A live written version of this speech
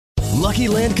Lucky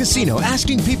Land Casino,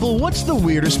 asking people, what's the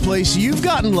weirdest place you've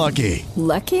gotten lucky?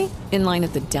 Lucky? In line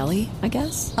at the deli, I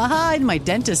guess? Aha, in my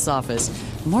dentist's office.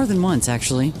 More than once,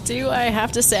 actually. Do I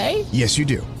have to say? Yes, you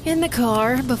do. In the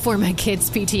car before my kids'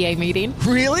 PTA meeting.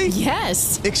 Really?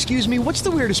 Yes. Excuse me, what's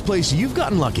the weirdest place you've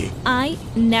gotten lucky? I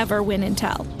never win and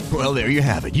tell. Well, there you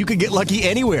have it. You can get lucky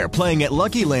anywhere, playing at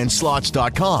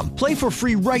LuckyLandSlots.com. Play for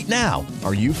free right now.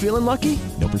 Are you feeling lucky?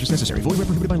 No purchase necessary. Void where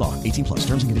prohibited by law. 18 plus.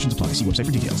 Terms and conditions apply. See website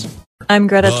for details. I'm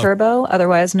Greta Turbo,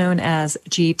 otherwise known as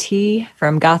GT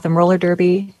from Gotham Roller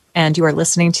Derby, and you are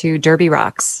listening to Derby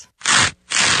Rocks.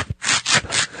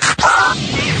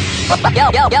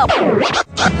 Yo.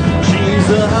 She's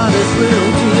the hottest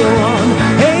little deal on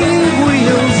 8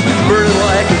 wheels, burning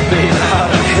like a babe out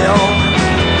of hell.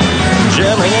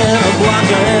 Jamming in a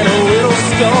blocker and a little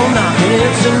skull knocking,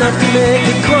 it's enough to make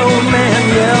a grown man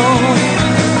yell.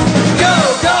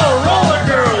 Go, roller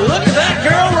girl, look at that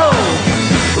girl roll.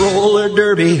 Roller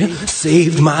derby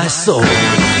saved my soul.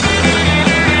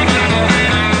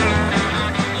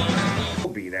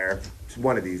 We'll be there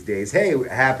one of these days. Hey,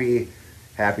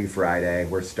 Happy Friday.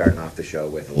 We're starting off the show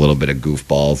with a little bit of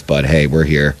goofballs, but hey, we're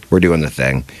here. We're doing the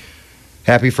thing.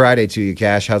 Happy Friday to you,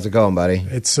 Cash. How's it going, buddy?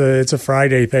 It's a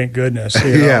Friday, thank goodness.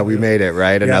 Yeah, we made it,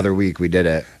 right? Another week, we did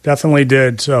it. Definitely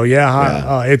did. So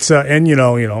it's and you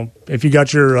know, if you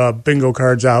got your bingo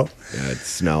cards out, yeah, it's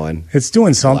snowing. It's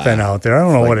doing something out there. I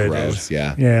don't know what gross, it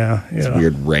is. Yeah. It's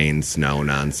weird rain, snow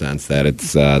nonsense that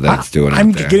it's doing. I'm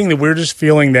out there. getting the weirdest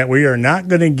feeling that we are not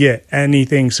going to get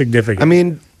anything significant. I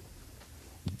mean,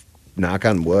 knock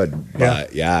on wood,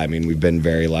 but yeah, I mean, we've been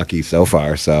very lucky so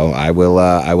far. So I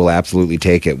will absolutely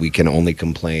take it. We can only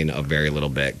complain a very little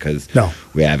bit because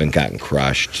we haven't gotten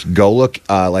crushed. Go look,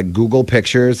 Google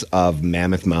pictures of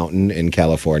Mammoth Mountain in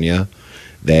California.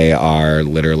 They are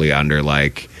literally under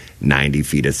 90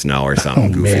 feet of snow or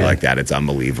something goofy like that. It's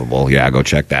unbelievable. Yeah, go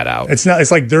check that out. It's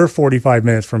like they're 45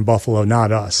 minutes from Buffalo,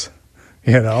 not us.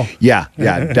 You know? Yeah,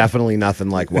 definitely nothing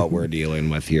like what we're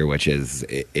dealing with here, which is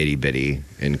itty bitty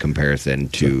in comparison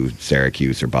to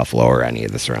Syracuse or Buffalo or any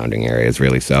of the surrounding areas,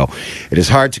 really. So it is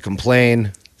hard to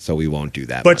complain, so we won't do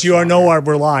that. But you know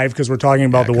we're live because we're talking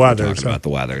about the weather. We're talking about the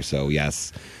weather, so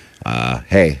yes.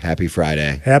 Hey, happy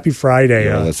Friday. Happy Friday.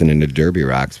 You're listening to Derby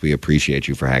Rocks. We appreciate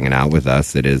you for hanging out with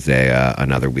us. It is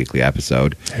another weekly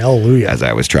episode. Hallelujah. As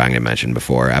I was trying to mention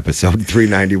before, episode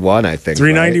 391, I think.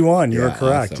 391, right? you're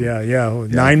correct. Awesome. Yeah.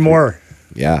 9 more.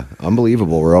 Yeah,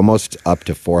 unbelievable. We're almost up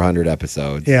to 400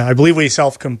 episodes. Yeah, I believe we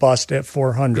self-combust at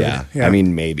 400. Yeah. I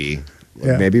mean, maybe.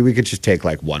 Yeah. Maybe we could just take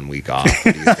 1 week off.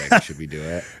 What do you think? Should we do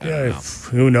it? I don't know.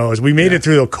 Who knows? We made it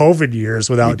through the COVID years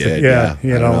without. We did, you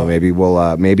I don't know. Maybe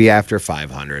we'll maybe after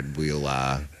 500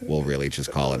 we'll really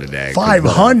just call it a day.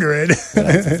 500. What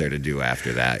else is there to do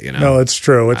after that? You know. No, it's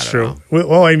true. It's true.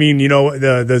 Well, I mean,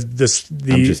 the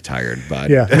I'm just tired,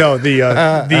 bud. Yeah. No, the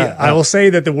I will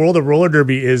say that the world of roller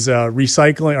derby is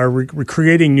recycling or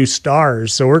recreating new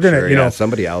stars. So we're gonna,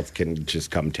 somebody else can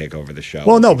just come take over the show.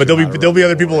 Well, no, but there'll be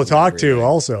other people to talk to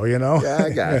also. You know. Yeah, I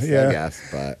guess,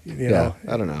 but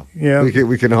I don't know. Yeah,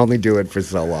 we can only do it for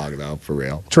so long, though, for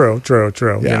real. True.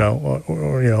 Yeah. You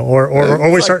know,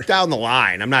 or we start down the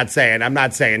line. I'm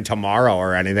not saying tomorrow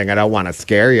or anything. I don't want to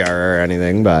scare you or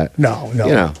anything, but no. You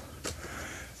know,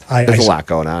 there's a lot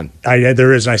going on.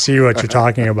 There is, and I see what you're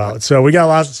talking about. So we got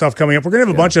lots of stuff coming up. We're gonna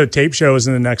have a bunch of tape shows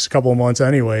in the next couple of months,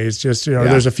 anyways. Just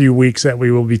there's a few weeks that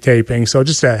we will be taping, so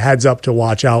just a heads up to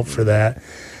watch out for that.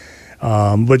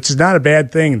 But it's not a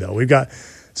bad thing, though. We've got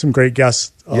some great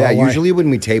guests. Usually when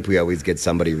we tape, we always get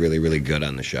somebody really, really good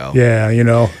on the show. Yeah, you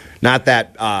know. Not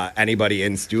that anybody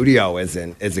in studio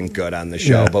isn't good on the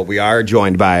show, but we are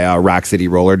joined by Rock City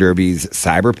Roller Derby's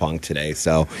Cyberpunk today,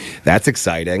 so that's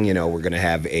exciting. You know, we're going to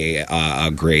have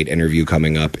a great interview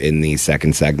coming up in the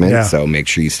second segment, so make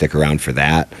sure you stick around for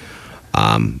that.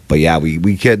 But yeah,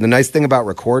 we could. The nice thing about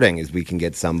recording is we can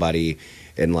get somebody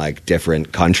in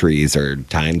different countries or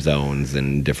time zones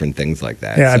and different things like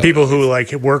that. Yeah, so, people who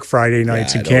work Friday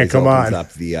nights and can't come on. It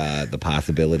opens up the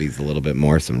possibilities a little bit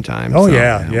more sometimes. Oh, so,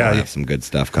 yeah. We'll have some good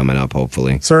stuff coming up,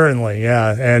 hopefully. Certainly,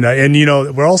 yeah. And you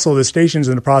know, we're also, the station's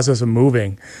in the process of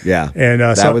moving. Yeah, and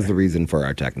that was the reason for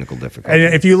our technical difficulty.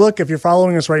 And if you're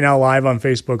following us right now live on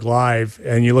Facebook Live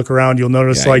and you look around, you'll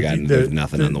notice there's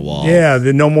nothing on the wall. Yeah,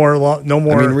 no more. I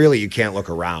mean, really, you can't look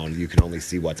around. You can only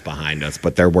see what's behind us,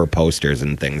 but there were posters cars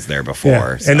and things there before.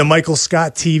 Yeah. So. And the Michael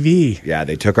Scott TV. Yeah,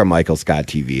 they took our Michael Scott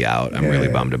TV out. I'm really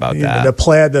bummed about that.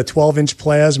 The 12-inch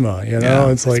plasma,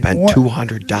 it's like spent what?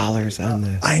 $200 on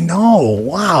this. I know.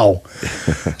 Wow.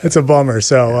 That's a bummer.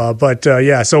 So,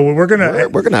 so we're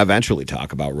gonna eventually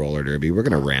talk about roller derby. We're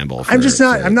gonna ramble. I'm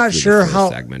not sure how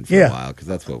segment for a while because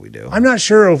that's what we do. I'm not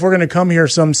sure if we're gonna come here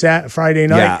some Friday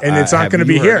night and it's not gonna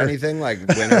be here. Anything like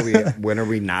when are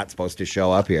we not supposed to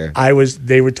show up here?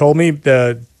 They told me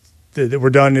that we're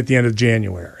done at the end of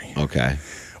January. Okay.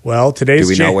 Well, today's.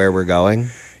 Do we know where we're going?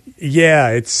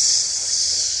 Yeah,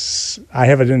 I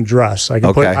have it in address. I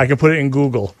can put it in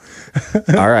Google.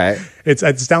 All right.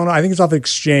 It's down. I think it's off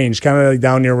Exchange, kind of like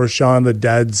down near where Shaun of the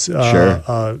Dead's. Sure.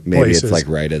 Maybe places. it's like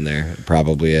right in there. It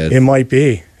probably is. It might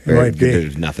be.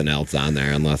 There's nothing else on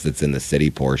there unless it's in the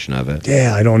city portion of it.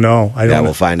 Yeah, I don't know.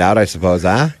 We'll find out, I suppose,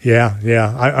 huh? Yeah.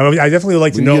 I definitely would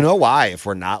like to know. You know why? If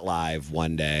we're not live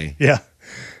one day. Yeah.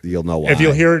 You'll know why. If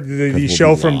you'll hear the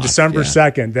show from December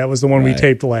 2nd, that was the one we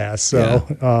taped last. So,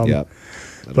 yep.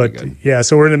 But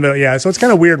so we're in the middle. Yeah, so it's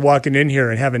kind of weird walking in here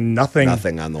and having nothing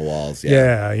on the walls.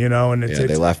 Yeah, and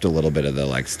they left a little bit of the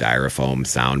like styrofoam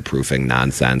soundproofing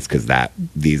nonsense because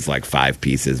these like 5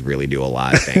 pieces really do a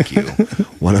lot. Thank you,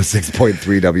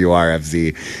 106.3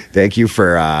 WRFZ. Thank you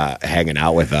for hanging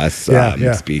out with us.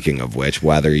 Speaking of which,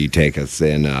 whether you take us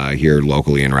in here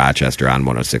locally in Rochester on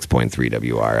 106.3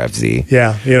 WRFZ.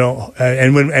 Yeah,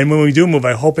 and when we do move,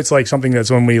 I hope it's like something that's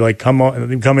when we like come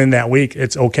in that week,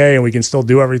 it's okay and we can still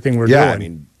do everything we're doing. I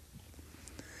mean,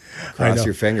 cross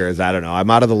your fingers. I don't know.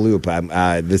 I'm out of the loop.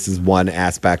 This is one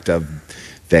aspect of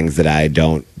things that I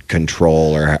don't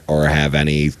control or have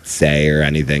any say or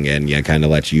anything in. Kind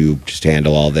of let you just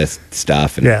handle all this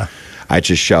stuff. And I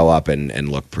just show up and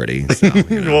look pretty. So,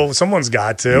 well, someone's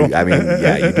got to. I mean,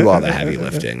 you do all the heavy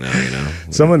lifting, though.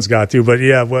 Someone's got to. But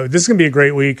this is gonna be a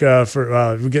great week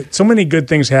for. We get so many good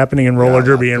things happening in roller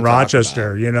derby in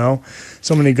Rochester.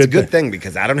 So many good. It's a good thing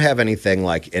because I don't have anything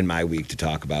like in my week to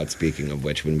talk about. Speaking of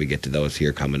which, when we get to those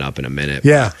here coming up in a minute,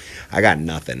 I got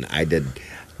nothing. I did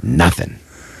nothing.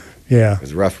 Yeah, it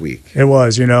was a rough week. It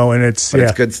was, and it's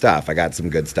it's good stuff. I got some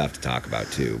good stuff to talk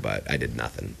about too, but I did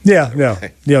nothing. But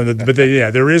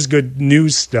there is good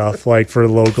news stuff like for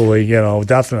locally,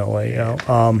 definitely,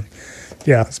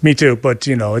 Yeah, it's me too. But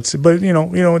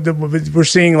we're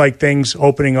seeing like things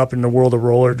opening up in the world of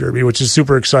roller derby, which is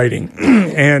super exciting,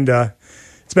 and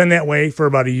it's been that way for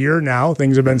about a year now.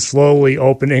 Things have been slowly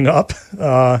opening up.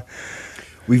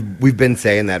 We've been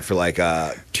saying that for like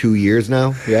 2 years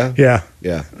now. Yeah.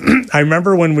 I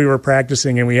remember when we were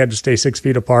practicing and we had to stay 6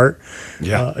 feet apart.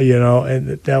 Yeah. And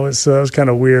that was kind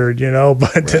of weird,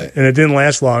 but and it didn't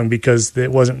last long because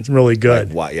it wasn't really good.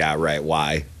 Like, why? Yeah, right.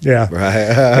 Why? Yeah,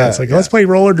 right. It's like let's play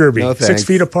roller derby. No, 6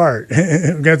 feet apart.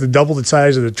 We're gonna have to double the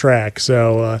size of the track.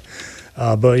 So.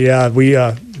 But we have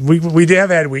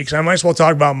had weeks. I might as well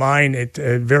talk about mine.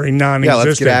 Very non-existent. Yeah,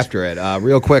 let's get after it.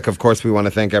 Real quick, of course, we want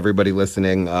to thank everybody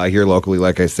listening here locally.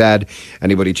 Like I said,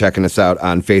 anybody checking us out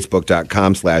on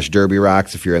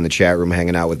Facebook.com/DerbyRocks. If you're in the chat room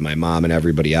hanging out with my mom and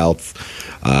everybody else,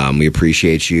 we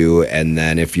appreciate you. And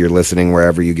then if you're listening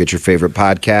wherever you get your favorite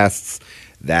podcasts,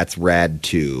 that's rad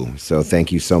too. So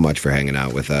thank you so much for hanging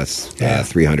out with us.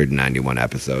 391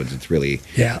 episodes. It's really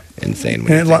insane.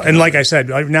 And like I said,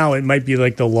 now it might be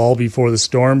like the lull before the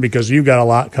storm because you've got a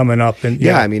lot coming up. And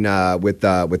I mean, with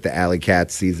the Alley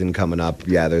Cats season coming up,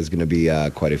 there's going to be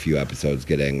quite a few episodes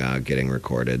getting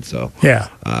recorded. So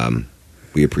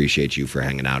we appreciate you for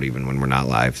hanging out even when we're not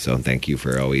live. So thank you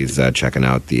for always checking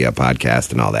out the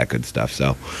podcast and all that good stuff.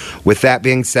 So with that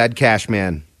being said,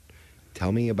 Cashman,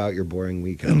 tell me about your boring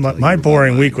week. My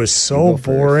boring week was so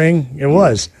boring. It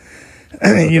was.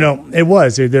 It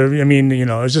was. It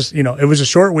was just, it was a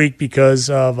short week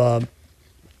because of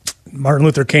Martin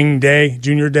Luther King Day,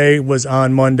 Junior Day was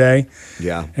on Monday.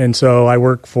 Yeah. And so I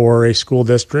work for a school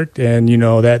district, and,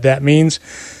 that means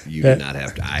you did not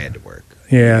have to. I had to work.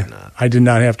 Yeah. I did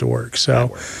not have to work.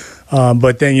 So.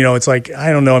 But then, it's like,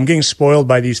 I don't know, I'm getting spoiled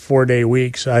by these 4-day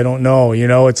weeks. I don't know,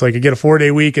 it's like I get a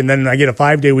 4-day week and then I get a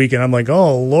 5-day week and I'm like,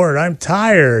 oh Lord, I'm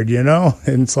tired, and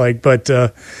it's like, but,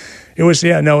 it was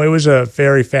a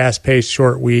very fast paced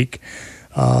short week.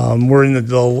 We're in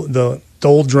the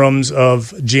doldrums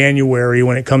of January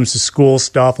when it comes to school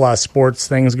stuff, a lot of sports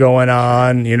things going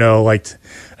on, like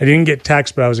I didn't get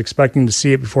text, but I was expecting to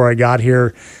see it before I got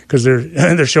here because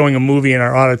they're showing a movie in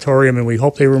our auditorium and we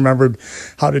hope they remembered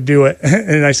how to do it.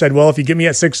 And I said, well, if you get me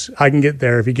at 6, I can get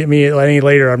there. If you get me any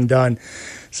later, I'm done.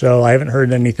 So I haven't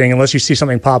heard anything unless you see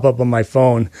something pop up on my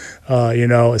phone,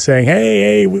 saying,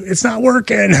 hey, it's not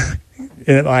working.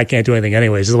 And I can't do anything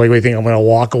anyways. It's like we think I'm going to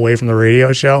walk away from the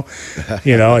radio show.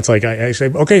 It's like I say,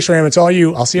 okay, Shram, it's all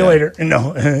you. I'll see you later.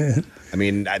 No. I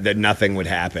mean, nothing would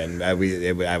happen. I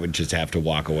would just have to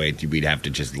walk away. We'd have to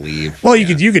just leave. Well,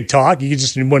 you could talk. You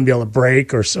just wouldn't be able to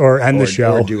break or end the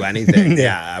show or do anything.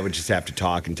 I would just have to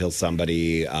talk until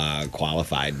somebody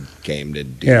qualified came to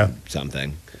do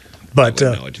something. But I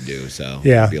wouldn't know what to do, so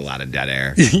there'd be a lot of dead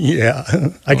air.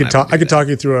 I could talk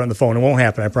you through it on the phone. It won't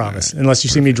happen, I promise, unless you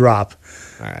see me drop.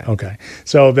 All right. Okay.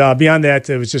 So beyond that,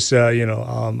 it was just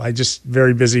I just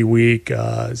very busy week.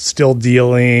 Still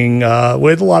dealing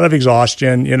with a lot of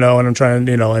exhaustion, and I'm trying,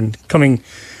 and coming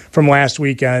from last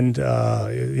weekend,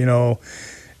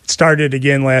 started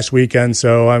again last weekend,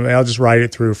 so I'll just ride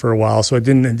it through for a while. So it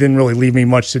didn't really leave me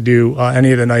much to do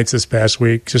any of the nights this past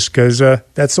week, just because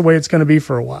that's the way it's going to be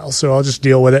for a while. So I'll just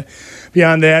deal with it.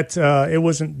 Beyond that, it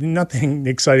wasn't nothing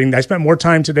exciting. I spent more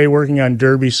time today working on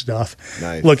Derby stuff,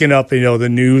 looking up the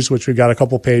news, which we got a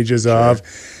couple pages of.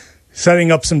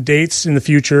 Setting up some dates in the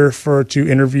future to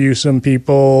interview some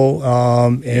people,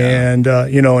 and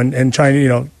trying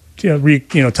to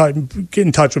get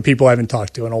in touch with people I haven't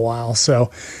talked to in a while.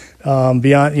 So beyond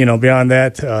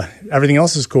that, everything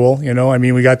else is cool.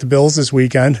 We got the Bills this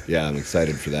weekend. Yeah, I'm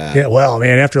excited for that. Yeah, well,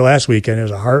 man, after last weekend, it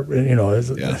was a heart. It's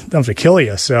enough to kill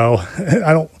you. So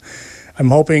I'm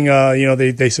hoping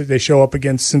they show up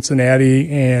against Cincinnati,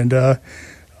 and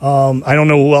I don't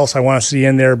know who else I want to see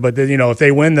in there, but if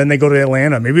they win, then they go to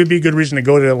Atlanta. Maybe it'd be a good reason to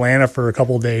go to Atlanta for a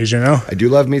couple of days. I do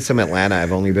love me some Atlanta.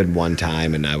 I've only been one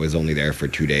time, and I was only there for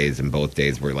 2 days, and both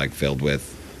days were filled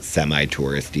with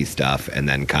semi-touristy stuff and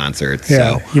then concerts.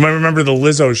 Yeah, so you might remember the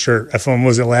Lizzo shirt.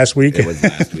 Was it last week? It was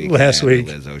last week. Last week,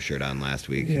 the Lizzo shirt on last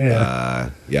week.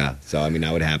 Yeah. So I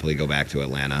would happily go back to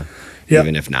Atlanta, yep.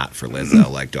 even if not for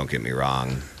Lizzo. Don't get me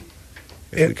wrong.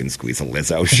 If we can squeeze a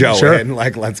Lizzo show in,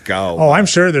 let's go. Oh, I'm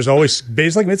sure there's always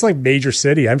it's like major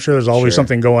city. I'm sure there's always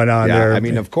something going on there.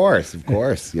 Of course.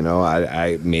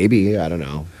 I maybe, I don't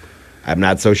know. I'm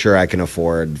not so sure I can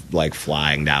afford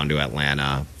flying down to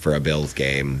Atlanta for a Bills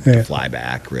game to fly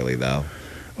back, really, though.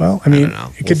 Well, I don't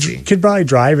know. You could probably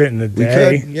drive it in a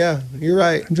day. We could. Yeah, you're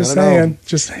right. I'm just saying.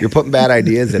 You're putting bad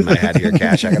ideas in my head here,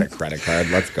 Cash. I got a credit card.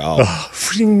 Let's go.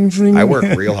 I work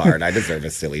real hard. I deserve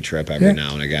a silly trip every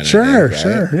now and again. Sure.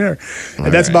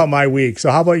 And that's about my week.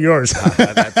 So how about yours?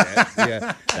 That's it.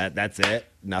 Yeah, that's it.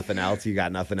 Nothing else? You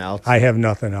got nothing else? I have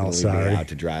nothing else. Sorry. Out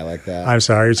to dry like that? I'm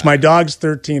sorry. It's my dog's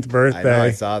 13th birthday. I know,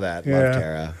 I saw that. Love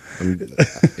Tara.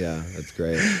 Yeah, that's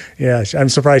great. Yeah, I'm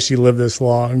surprised she lived this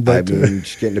long. But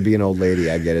she's getting to be an old lady.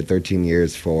 I get it. 13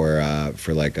 years for a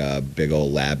big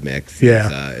old lab mix.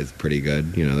 Is pretty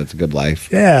good. That's a good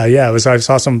life. Yeah. I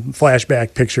saw some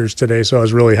flashback pictures today, so I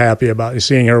was really happy about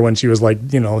seeing her when she was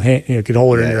you could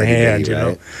hold her in your hand. Baby,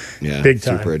 right? Yeah, big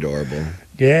time. Super adorable.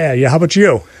 Yeah. How about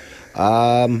you?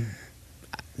 Nothing.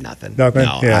 No,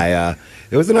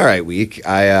 it was an all right week.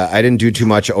 I didn't do too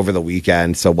much over the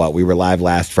weekend. So we were live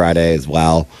last Friday as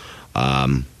well.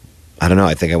 I don't know.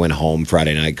 I think I went home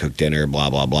Friday night, cooked dinner, blah,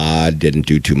 blah, blah. Didn't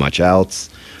do too much else.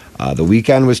 The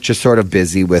weekend was just sort of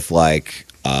busy with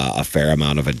a fair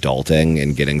amount of adulting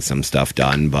and getting some stuff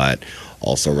done, but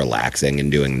also relaxing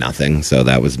and doing nothing. So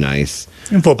that was nice.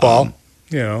 And football,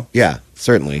 Yeah,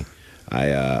 certainly.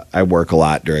 I work a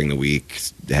lot during the week,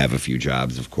 have a few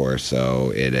jobs, of course,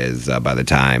 so it is by the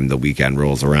time the weekend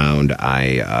rolls around,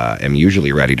 I am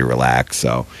usually ready to relax,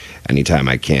 so anytime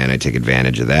I can, I take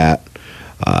advantage of that.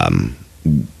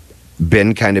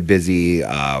 Been kind of busy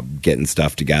getting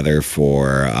stuff together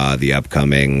for the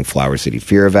upcoming Flower City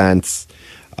Fear events.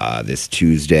 This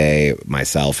Tuesday,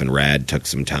 myself and Red took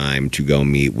some time to go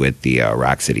meet with the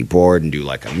Rock City board and do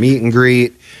a meet and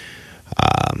greet.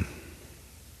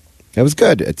 It was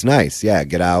good. It's nice. Yeah,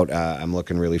 get out. I'm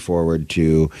looking really forward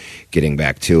to getting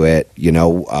back to it.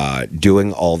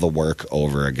 Doing all the work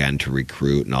over again to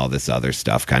recruit and all this other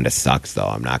stuff kind of sucks, though.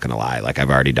 I'm not going to lie. I've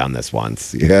already done this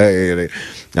once.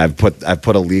 I've put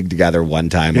a league together one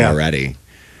time already.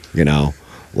 Don't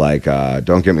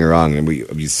get me wrong, and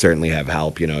we certainly have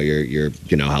help. You're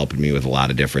helping me with a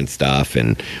lot of different stuff,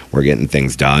 and we're getting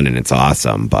things done, and it's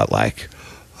awesome. But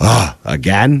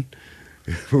again.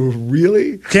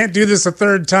 Really? Can't do this a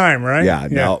third time, right? Yeah,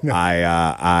 no.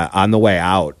 I on the way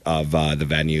out of the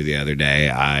venue the other day,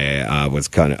 I was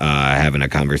having a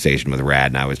conversation with Rad,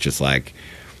 and I was just like,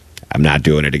 I'm not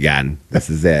doing it again. This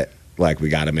is it. We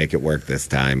got to make it work this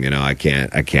time. I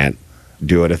can't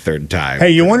do it a third time. Hey,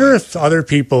 you wonder if other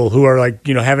people who are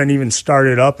haven't even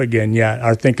started up again yet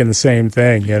are thinking the same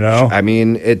thing, I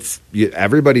mean,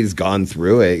 everybody's gone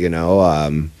through it,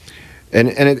 And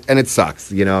it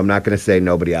sucks. You know, I'm not going to say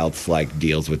nobody else like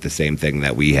deals with the same thing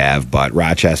that we have, but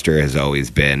Rochester has always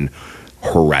been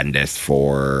horrendous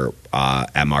for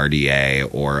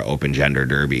MRDA or Open Gender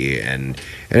Derby, and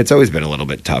it's always been a little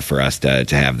bit tough for us to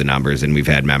have the numbers. And we've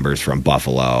had members from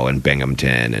Buffalo and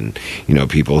Binghamton, and you know,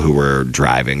 people who were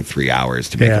driving 3 hours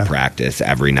to make a practice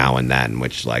every now and then.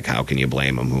 Which, like, how can you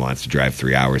blame them? Who wants to drive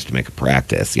 3 hours to make a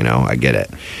practice? You know, I get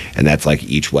it, and that's like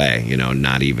each way. You know,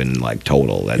 not even like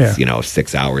total. That's you know,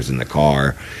 6 hours in the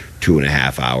car.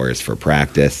 2.5 hours for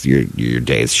practice, your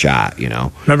day's shot, you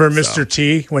know. Remember Mr.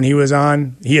 T, when he was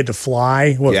on, he had to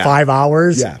fly, 5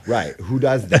 hours? Yeah, right. Who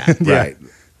does that? Right.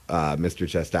 Mr.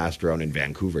 Testosterone in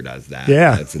Vancouver does that.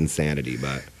 Yeah. That's insanity,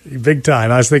 but big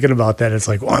time. I was thinking about that. It's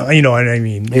like, well, you know what I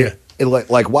mean? Yeah.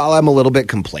 Like, while I'm a little bit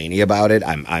complainy about it,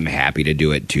 I'm happy to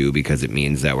do it too, because it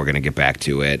means that we're going to get back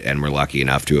to it, and we're lucky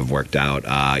enough to have worked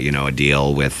out, you know, a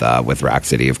deal with Rock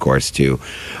City, of course, to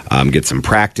get some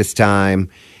practice time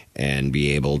and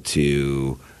be able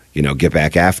to, you know, get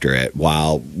back after it.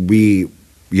 While we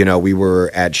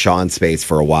were at Sean's space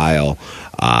for a while,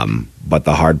 but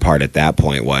the hard part at that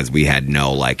point was we had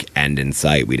no like end in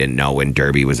sight. We didn't know when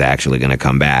Derby was actually going to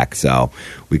come back, so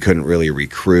we couldn't really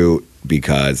recruit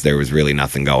because there was really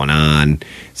nothing going on.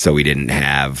 So we didn't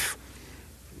have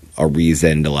a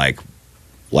reason to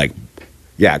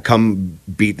come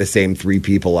beat the same 3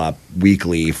 people up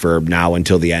weekly for now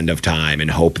until the end of time and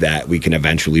hope that we can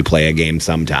eventually play a game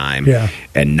sometime,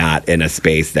 and not in a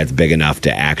space that's big enough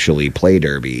to actually play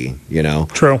Derby, you know?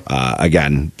 True.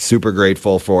 Again, super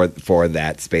grateful for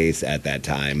that space at that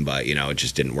time, but, you know, it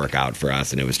just didn't work out for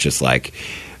us, and it was just like,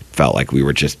 felt like we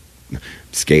were just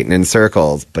skating in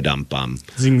circles, ba-dum-bum.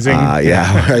 Zing, zing.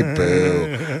 Yeah, right,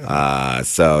 boo.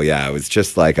 So, yeah, it was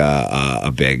just like a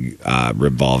big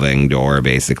revolving door,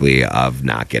 basically, of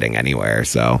not getting anywhere.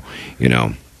 So, you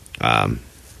know,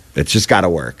 it's just got to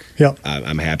work. Yep.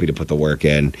 I'm happy to put the work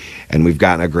in, and we've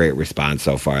gotten a great response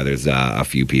so far. There's a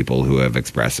few people who have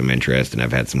expressed some interest, and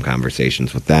I've had some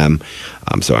conversations with them.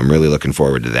 So I'm really looking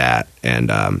forward to that.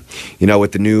 And, you know,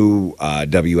 with the new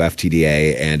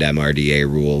WFTDA and MRDA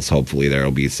rules, hopefully there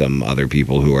will be some other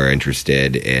people who are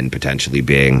interested in potentially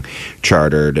being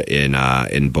chartered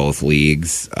in both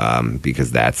leagues,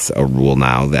 because that's a rule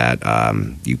now that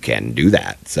you can do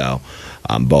that. So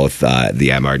both the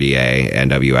MRDA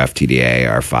and WFTDA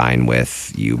are fine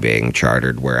with you being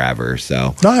chartered wherever.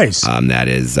 So nice. That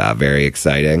is very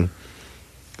exciting.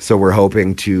 So we're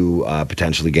hoping to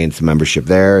potentially gain some membership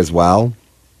there as well.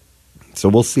 So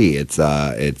we'll see. It's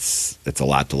a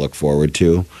lot to look forward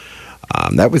to.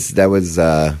 That was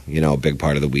you know, a big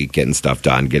part of the week, getting stuff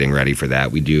done, getting ready for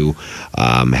that. We do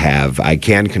I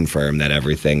can confirm that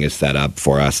everything is set up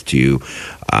for us to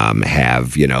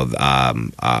have, you know,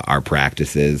 our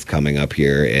practices coming up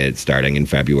here. It's starting in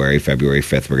February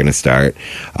 5th. We're going to start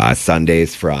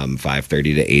Sundays from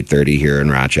 5:30 to 8:30 here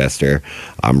in Rochester.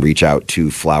 Reach out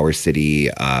to Flower City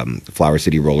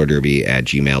Roller Derby at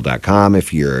gmail.com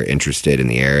if you're interested in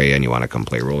the area and you want to come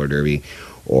play roller derby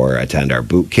or attend our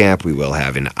boot camp. We will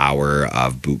have an hour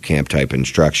of boot camp type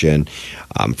instruction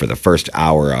for the first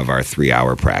hour of our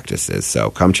 3-hour practices.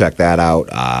 So come check that out.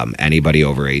 Anybody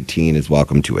over 18 is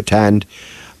welcome to attend.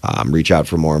 Reach out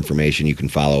for more information. You can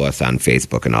follow us on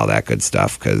Facebook and all that good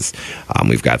stuff, because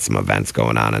we've got some events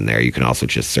going on in there. You can also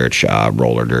just search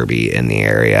roller derby in the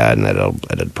area, and it'll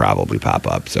probably pop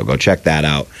up. So go check that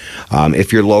out.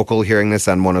 If you're local hearing this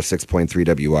on 106.3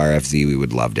 WRFZ, we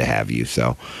would love to have you.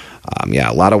 So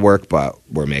yeah, a lot of work, but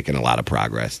we're making a lot of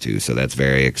progress too. So that's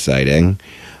very exciting.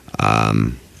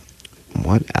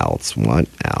 What else?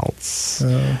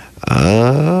 There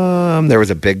was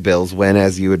a big Bills win,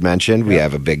 as you had mentioned. We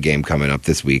have a big game coming up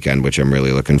this weekend, which I'm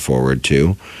really looking forward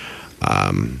to.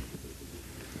 I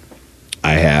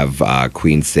have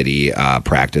Queen City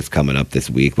practice coming up this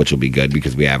week, which will be good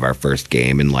because we have our first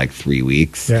game in like 3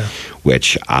 weeks,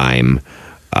 which I'm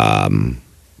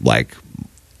like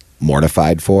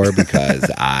mortified for, because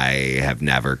I have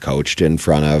never coached in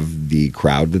front of the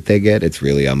crowd that they get. It's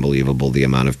really unbelievable the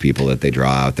amount of people that they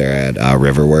draw out there at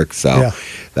Riverworks. So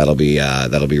that'll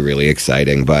be really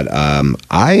exciting. But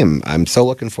I'm so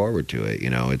looking forward to it. You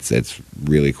know, it's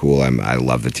really cool. I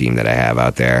love the team that I have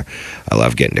out there. I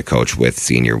love getting to coach with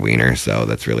Senior Wiener, so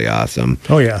that's really awesome.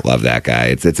 Oh yeah, love that guy.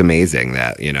 It's amazing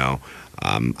that, you know.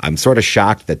 I'm sort of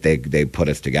shocked that they put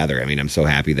us together. I mean, I'm so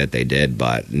happy that they did,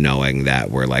 but knowing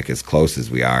that we're like as close as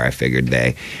we are, I figured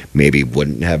they maybe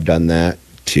wouldn't have done that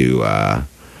to, I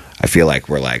feel like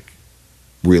we're like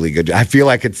really good. I feel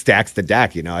like it stacks the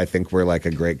deck. You know, I think we're like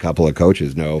a great couple of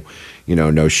coaches. No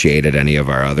shade at any of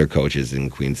our other coaches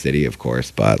in Queen City, of course,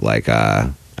 but like,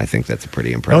 I I think that's a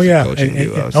pretty impressive coaching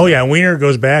duo. Oh yeah, Wiener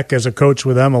goes back as a coach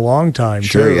with them a long time.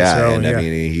 Sure, too, yeah, so, and I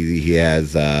mean he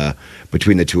has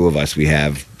between the two of us, we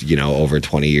have over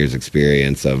 20 years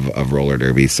experience of roller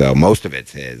derby. So most of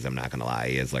it's his. I'm not going to lie,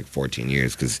 he has like 14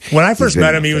 years because when I first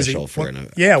met him, he was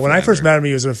when I first met him,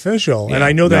 he was an official, and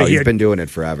I know that he's been doing it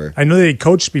forever. I know that he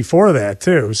coached before that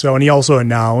too. So and he also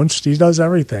announced. He does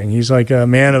everything. He's like a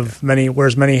man of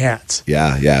wears many hats.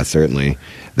 Yeah, certainly.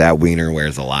 That Wiener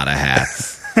wears a lot of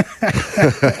hats.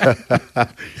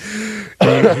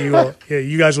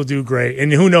 You guys will do great,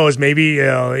 and who knows? Maybe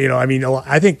I mean,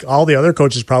 I think all the other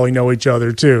coaches probably know each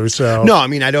other too. So no, I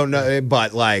mean, I don't know,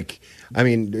 but like, I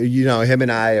mean, him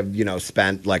and I have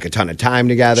spent like a ton of time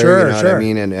together. Sure, what I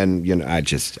mean, and I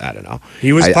don't know.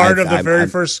 He was part of the very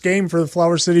first game for the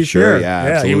Flower City. Sure,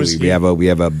 yeah, absolutely. We have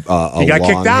a he got long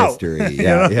kicked out. history.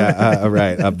 Yeah,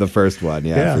 right, of the first one.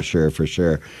 Yeah, for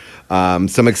sure.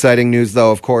 Some exciting news,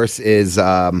 though, of course, is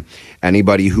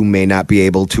anybody who may not be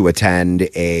able to attend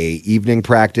a evening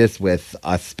practice with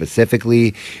us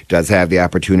specifically does have the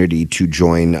opportunity to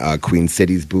join Queen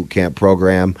City's boot camp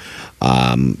program.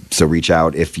 So reach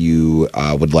out if you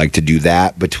would like to do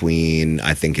that between,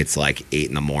 I think it's like 8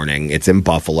 in the morning. It's in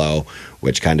Buffalo,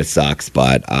 which kind of sucks,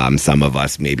 but some of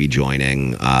us may be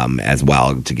joining as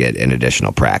well to get an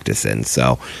additional practice in.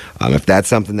 So if that's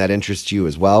something that interests you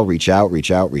as well, reach out,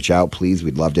 please.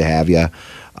 We'd love to have you.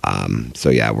 So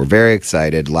yeah, we're very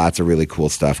excited. Lots of really cool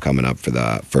stuff coming up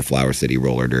for Flower City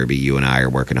Roller Derby. You and I are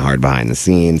working hard behind the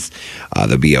scenes.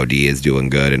 The BOD is doing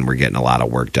good, and we're getting a lot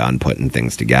of work done, putting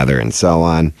things together and so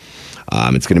on.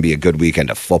 It's going to be a good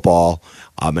weekend of football.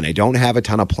 And I don't have a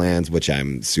ton of plans, which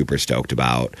I'm super stoked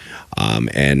about.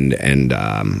 And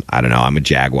I don't know. I'm a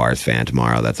Jaguars fan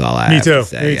tomorrow. That's all I have to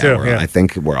say. Me too. I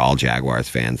think we're all Jaguars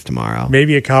fans tomorrow.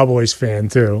 Maybe a Cowboys fan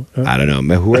too. I don't know.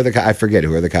 I forget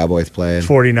who are the Cowboys playing.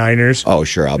 49ers. Oh,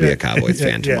 sure. I'll be a Cowboys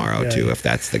fan tomorrow too, if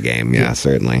that's the game. Yeah,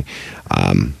 certainly.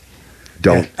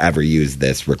 Don't ever use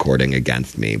this recording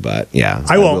against me, but yeah,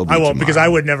 I won't because I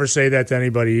would never say that to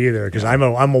anybody either. Because I'm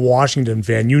a Washington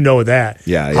fan, you know that.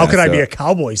 Yeah. How could I be a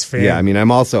Cowboys fan? Yeah, I mean, I'm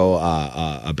also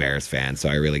a Bears fan, so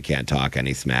I really can't talk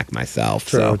any smack myself.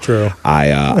 True.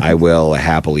 I will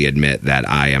happily admit that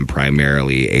I am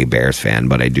primarily a Bears fan,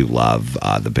 but I do love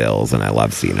the Bills, and I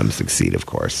love seeing them succeed, of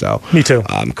course. So me too.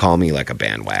 Call me like a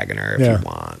bandwagoner if you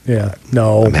want. Yeah,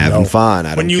 no, I'm having fun.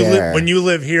 I don't care. When you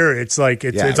live here, it's like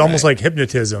it's almost like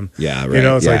hypnotism. Yeah,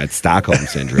 right. It's Stockholm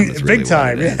syndrome. Is really big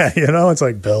time. What it is. It's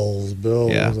like Bills.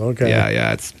 Yeah. Okay.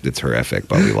 Yeah. It's horrific,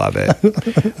 but we love it.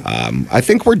 I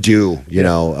think we're due,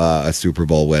 a Super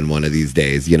Bowl win one of these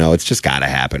days. It's just got to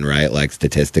happen, right? Like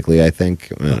statistically, I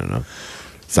think. I don't know.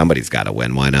 Somebody's got to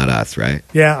win. Why not us, right?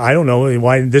 Yeah, I don't know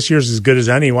why this year's as good as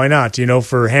any. Why not?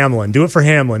 For Hamlin, do it for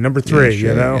Hamlin, number 3.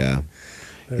 Yeah, sure,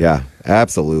 Yeah,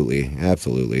 absolutely. I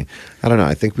don't know.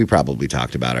 I think we probably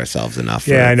talked about ourselves enough.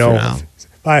 I know. For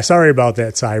now. Sorry about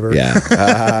that, Cyber.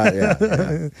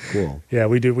 Yeah. Cool. Yeah,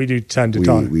 we do tend to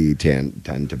talk. We tend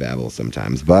to babble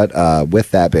sometimes. But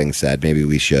with that being said, maybe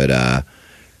we should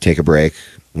take a break.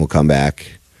 We'll come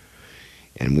back,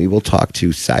 and we will talk to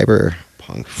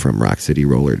Cyberpunk from Rock City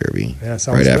Roller Derby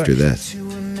right after this.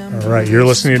 All right, you're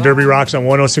listening to Derby Rocks on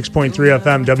 106.3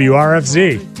 FM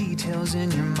WRFZ. Details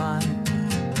in your mind,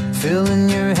 filling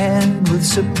your head with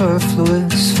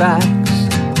superfluous facts.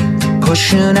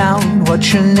 Pushing out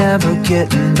what you're never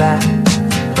getting back.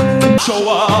 Show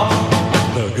up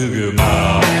the Goo Goo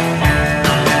Mob.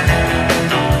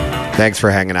 Thanks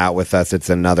for hanging out with us. It's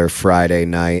another Friday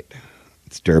night.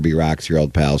 It's Derby Rocks. Your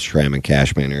old pals Schramm and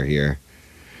Cashman are here.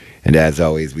 And as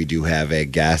always, we do have a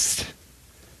guest.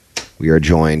 We are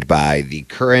joined by the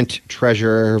current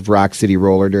treasurer of Rock City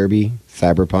Roller Derby,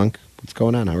 Cyberpunk. What's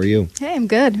going on? How are you? Hey, I'm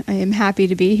good. I am happy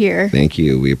to be here. Thank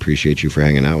you. We appreciate you for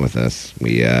hanging out with us.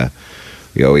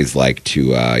 We always like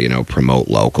to, promote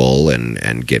local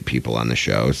and get people on the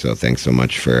show. So thanks so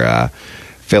much for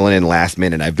filling in last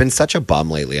minute. I've been such a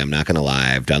bum lately. I'm not going to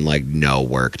lie. I've done no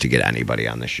work to get anybody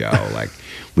on the show.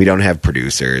 We don't have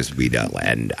producers.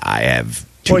 And I have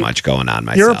too much going on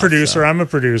myself. You're a producer. So. I'm a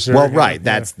producer. Well, right.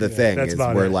 That's the thing. That's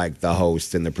we're the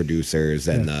hosts and the producers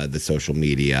and the social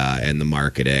media and the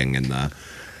marketing and the...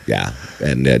 Yeah,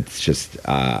 and it's just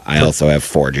I also have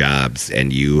 4 jobs,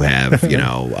 and you have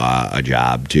a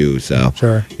job too. So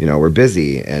sure. We're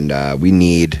busy, and we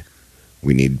need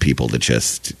We need people to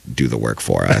just do the work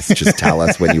for us. Just tell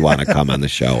us when you want to come on the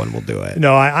show, and we'll do it.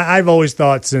 No, I've always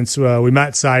thought since I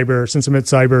met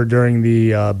Cyber during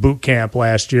the boot camp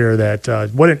last year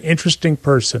that what an interesting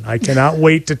person. I cannot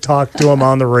wait to talk to him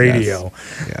on the radio.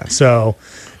 Yes. Yeah. So,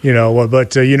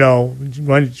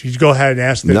 why don't you go ahead and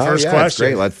ask the first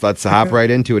question? Great. Let's hop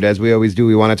right into it. As we always do,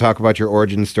 we want to talk about your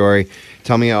origin story.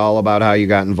 Tell me all about how you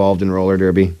got involved in roller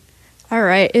derby. All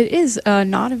right. It is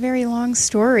not a very long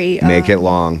story. Make it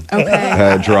long.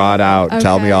 Okay. Draw it out. Okay.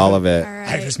 Tell me all of it. All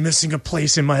right. I was missing a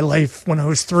place in my life when I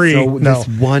was 3. So this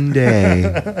one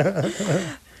day.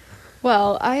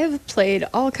 Well, I have played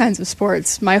all kinds of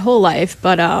sports my whole life,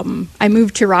 but I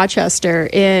moved to Rochester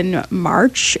in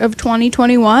March of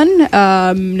 2021,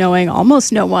 knowing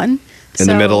almost no one. In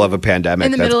the middle of a pandemic.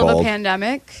 In the middle of a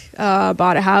pandemic,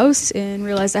 bought a house and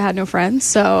realized I had no friends,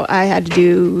 so I had to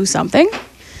do something.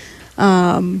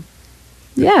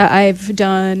 I've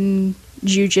done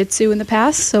jiu-jitsu in the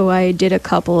past, so I did a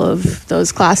couple of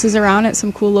those classes around at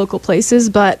some cool local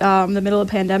places, but the middle of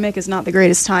a pandemic is not the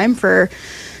greatest time for,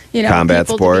 combat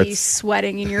people sports. to be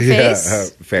sweating in your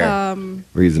face. Fair.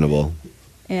 Reasonable.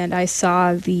 And I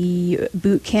saw the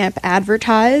boot camp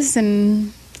advertised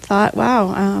and thought,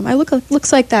 wow,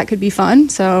 looks like that could be fun,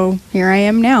 so here I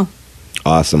am now.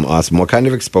 Awesome. What kind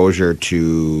of exposure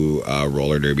to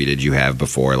roller derby did you have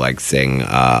before, like seeing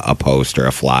a post or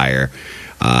a flyer?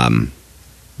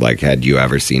 Had you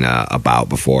ever seen a bout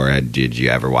before? Did you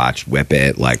ever watch Whip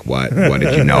It? What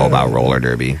did you know about roller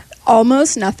derby?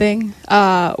 Almost nothing.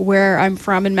 Where I'm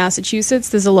from in Massachusetts,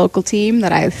 there's a local team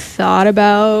that I've thought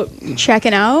about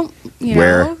checking out.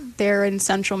 Where? They're in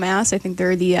Central Mass. I think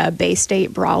they're the Bay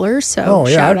State Brawlers, so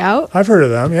shout out. I've heard of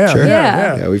them, yeah. Sure.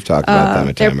 Yeah, we've talked about them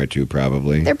a time or two,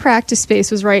 probably. Their practice space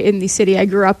was right in the city I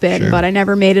grew up in, but I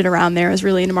never made it around there. I was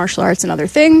really into martial arts and other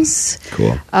things.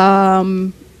 Cool.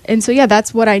 And so,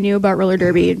 that's what I knew about roller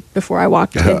derby before I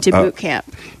walked into boot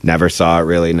camp. Never saw it,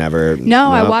 really? Never?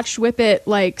 No, I watched Whip It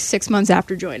 6 months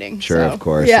after joining. Sure, so, of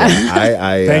course.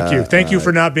 Yeah. Thank you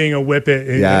for not being a Whip It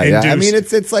induced. I mean,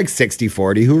 it's like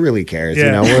 60-40. Who really cares?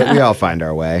 Yeah. We all find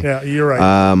our way. Yeah, you're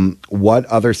right. What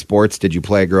other sports did you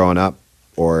play growing up,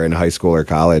 or in high school or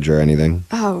college or anything?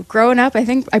 Oh, growing up, I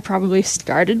think I probably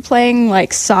started playing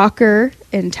soccer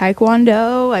and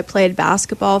taekwondo. I played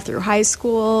basketball through high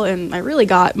school, and I really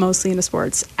got mostly into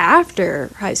sports after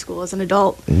high school as an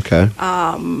adult. Okay.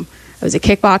 I was a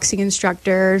kickboxing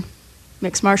instructor,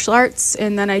 mixed martial arts,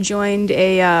 and then I joined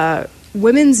a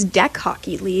women's deck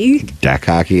hockey league. Deck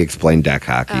hockey? Explain deck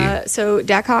hockey. So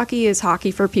deck hockey is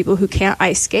hockey for people who can't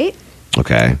ice skate.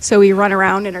 Okay. So we run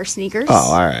around in our sneakers.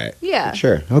 Oh, all right. Yeah.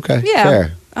 Sure. Okay. Yeah.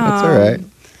 Fair. That's all right.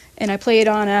 And I played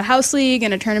on a house league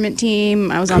and a tournament team.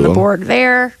 I was on the board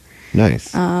there.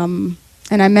 Nice. And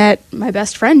I met my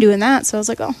best friend doing that. So I was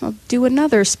like, I'll do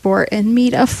another sport and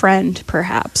meet a friend,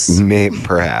 perhaps.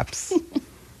 Perhaps.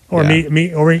 Or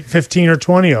meet 15 or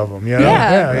 20 of them.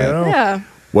 Yeah.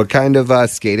 What kind of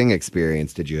skating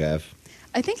experience did you have?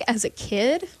 I think as a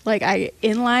kid, I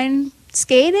inline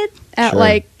skated at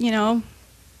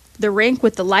the rink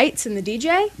with the lights and the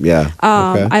DJ. Yeah.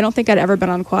 Okay. I don't think I'd ever been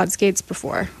on quad skates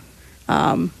before.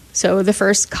 So the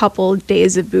first couple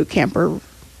days of boot camp were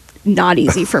not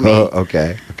easy for me.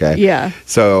 Okay. Yeah.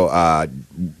 So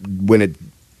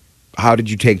how did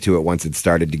you take to it once it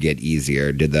started to get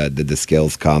easier? Did the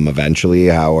skills come eventually?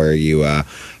 How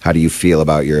do you feel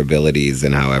about your abilities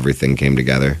and how everything came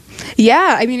together?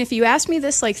 Yeah, I mean, if you asked me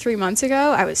this 3 months ago,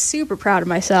 I was super proud of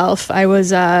myself. I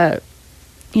was once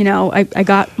I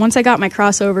got my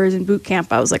crossovers in boot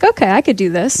camp, I was like, okay, I could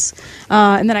do this.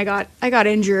 And then I got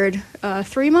injured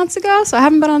 3 months ago, so I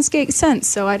haven't been on skate since.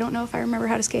 So I don't know if I remember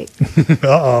how to skate.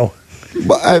 Uh-oh.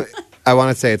 Well, I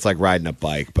want to say it's like riding a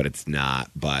bike, but it's not.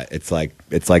 But it's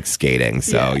like skating,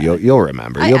 so you'll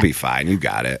remember. You'll be fine. You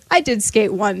got it. I did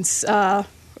skate once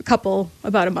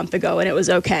about a month ago, and it was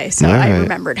okay. So I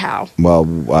remembered how. Well,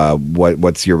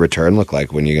 what's your return look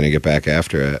like when you're going to get back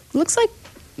after it? Looks like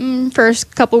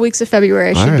first couple weeks of February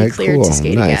I should be cleared to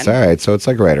skate nice. again. All right, so it's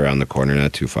right around the corner,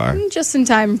 not too far. Just in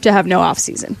time to have no off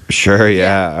season. Sure,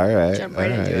 yeah. All right. Jump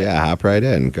right into it. Yeah, hop right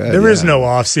in. Good. There is no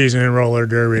off season in roller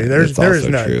derby. There is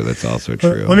none. True. That's also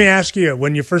true. Let me ask you: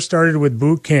 when you first started with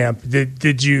boot camp,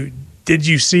 did you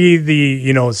see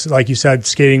the like you said,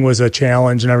 skating was a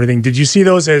challenge and everything? Did you see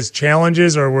those as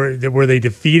challenges, or were they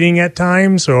defeating at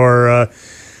times, or?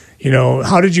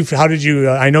 How did you?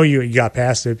 I know you got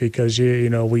past it because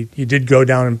you did go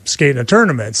down and skate in a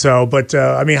tournament. So, but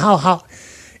I mean, how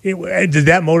did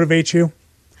that motivate you?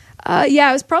 Yeah,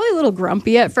 I was probably a little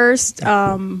grumpy at first.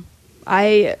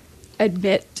 I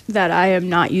admit that I am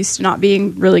not used to not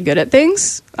being really good at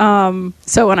things.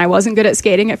 So when I wasn't good at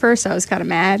skating at first, I was kind of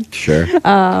mad. Sure.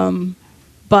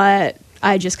 But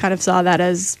I just kind of saw that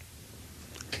as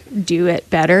do it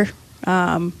better.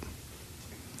 Yeah,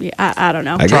 I don't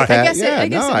know. I guess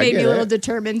it made me a little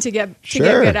determined to get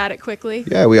good at it quickly.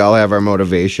 Yeah, we all have our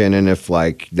motivation, and if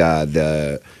like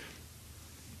the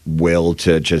will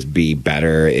to just be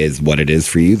better is what it is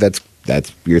for you, that's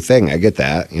your thing. I get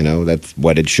that. You know, that's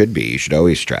what it should be. You should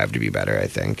always strive to be better, I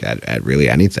think, at really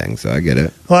anything. So I get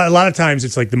it. Well, a lot of times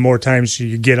it's like the more times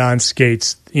you get on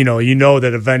skates, you know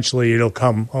that eventually it'll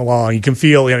come along. You can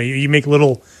feel, you make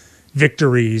little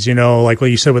victories, like what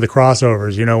you said with the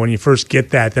crossovers, when you first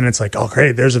get that, then it's like, oh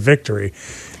great, there's a victory.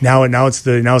 Now it's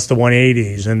the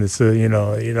 180s and it's the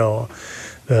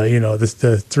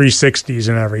the 360s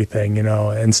and everything,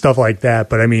 and stuff like that.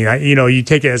 But I mean, you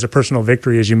take it as a personal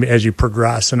victory as you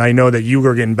progress, and I know that you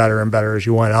were getting better and better as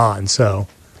you went on. So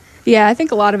yeah, I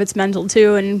think a lot of it's mental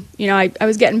too, and I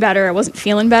was getting better. I wasn't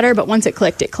feeling better, but once it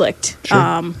clicked. Sure.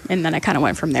 And then I kind of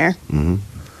went from there. Mm-hmm.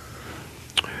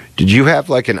 Did you have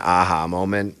like an aha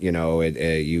moment?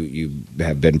 You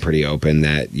have been pretty open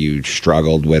that you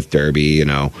struggled with Derby,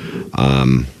 or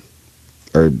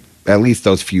at least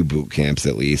those few boot camps,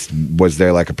 at least. Was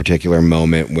there like a particular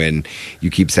moment when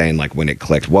you keep saying like when it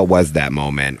clicked? What was that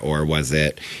moment? Or was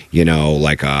it,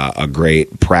 like a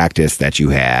great practice that you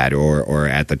had or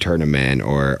at the tournament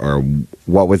or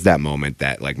what was that moment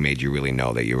that like made you really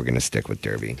know that you were going to stick with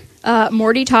Derby?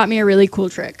 Morty taught me a really cool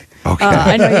trick. Okay.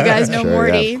 I know you guys know Sure,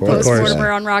 Morty, yeah, of course. post-mortimer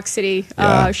on Rock City.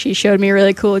 Yeah. She showed me a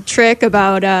really cool trick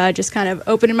about just kind of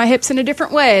opening my hips in a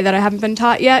different way that I haven't been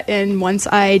taught yet. And once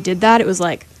I did that, it was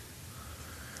like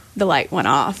the light went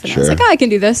off. And I was like, I can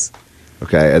do this.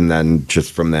 Okay, and then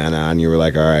just from then on, you were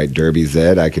like, all right, Derby's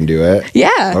it. I can do it.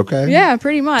 Yeah. Okay. Yeah,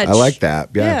 pretty much. I like that.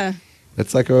 Yeah.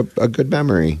 That's like a good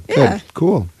memory. Yeah. Good.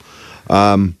 Cool.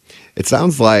 It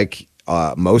sounds like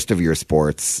most of your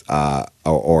sports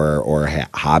or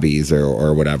hobbies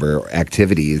or whatever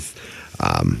activities,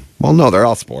 well, no, they're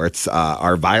all sports,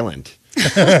 are violent.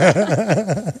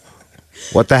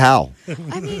 What the hell?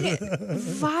 I mean,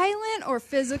 violent or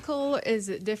physical, is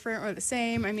it different or the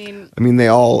same? I mean, they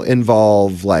all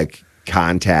involve like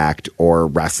contact or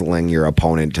wrestling your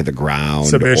opponent to the ground,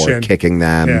 submission, or kicking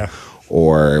them,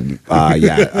 or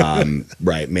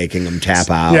right, making them tap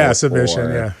out. Yeah,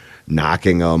 submission. Or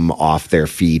knocking them off their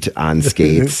feet on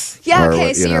skates. Yeah, or,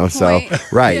 okay, so your point. So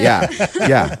right,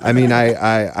 yeah. I mean,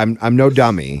 I'm no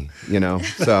dummy,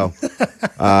 So,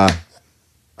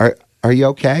 are you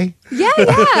okay? Yeah.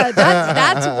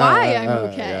 That's why I'm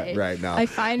okay. Right now, I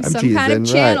find I'm some teasing, kind of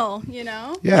channel,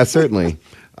 right. Yeah, certainly.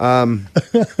 Awesome.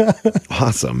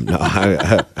 No,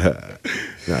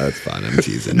 that's fun. I'm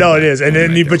teasing. No, it is,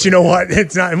 but you know what?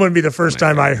 It wouldn't be the first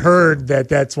time I heard that.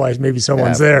 That's why maybe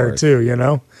someone's there course. too.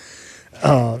 You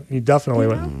definitely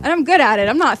would. And I'm good at it.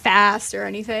 I'm not fast or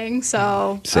anything,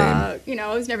 so Same. I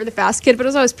was never the fast kid, but I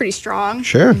was always pretty strong.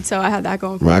 Sure. And so I had that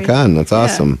going for Rock me. on. That's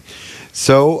awesome.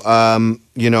 So,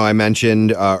 I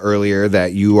mentioned earlier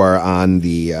that you are on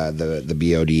the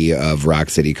BOD of Rock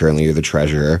City. Currently, you're the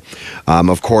treasurer.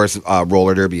 Of course,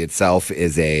 roller derby itself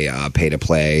is a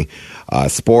pay-to-play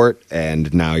sport,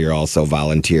 and now you're also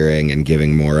volunteering and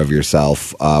giving more of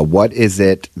yourself. What is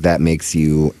it that makes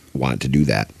you want to do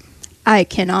that? I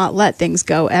cannot let things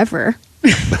go ever.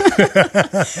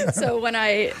 So when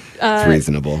it's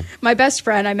reasonable. My best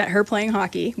friend, I met her playing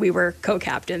hockey. We were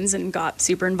co-captains and got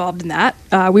super involved in that.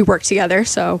 We worked together.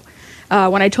 So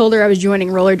when I told her I was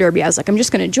joining roller derby, I was like, I'm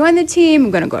just going to join the team.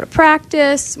 I'm going to go to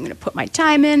practice. I'm going to put my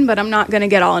time in, but I'm not going to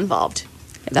get all involved.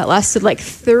 That lasted like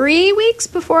 3 weeks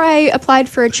before I applied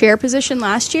for a chair position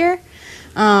last year.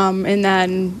 And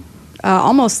then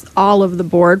almost all of the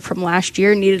board from last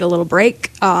year needed a little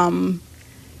break. And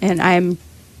I'm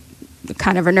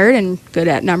kind of a nerd and good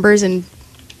at numbers and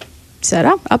said,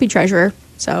 I'll be treasurer.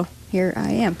 So here I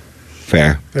am.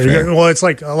 Fair. Well, it's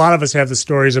like a lot of us have the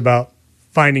stories about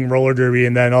finding roller derby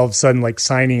and then all of a sudden like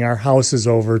signing our houses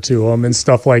over to them and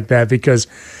stuff like that because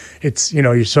it's,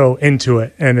 you're so into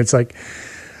it. And it's like,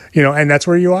 and that's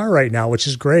where you are right now, which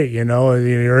is great.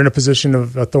 You're in a position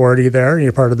of authority there.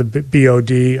 You're part of the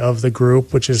BOD of the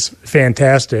group, which is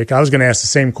fantastic. I was going to ask the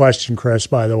same question, Chris,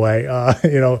 by the way.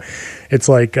 It's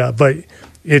like, but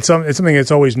it's something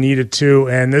that's always needed too.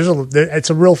 And it's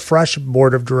a real fresh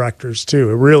board of directors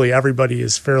too. Really, everybody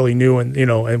is fairly new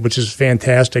and which is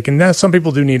fantastic. And some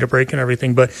people do need a break and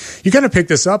everything, but you kind of picked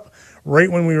this up right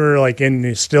when we were like kind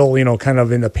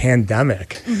of in the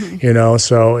pandemic,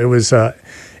 so it was,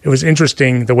 it was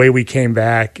interesting the way we came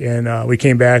back, and we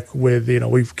came back with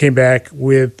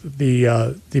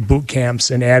the boot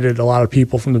camps and added a lot of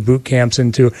people from the boot camps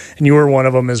into, and you were one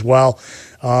of them as well.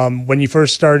 When you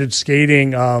first started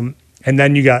skating, and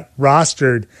then you got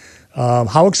rostered.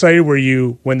 How excited were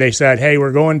you when they said, "Hey,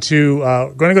 we're going to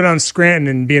go down to Scranton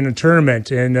and be in a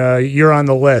tournament, and you're on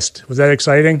the list"? Was that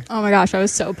exciting? Oh my gosh, I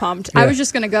was so pumped. Yeah. I was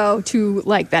just going to go to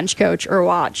bench coach or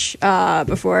watch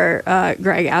before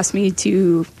Greg asked me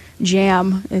to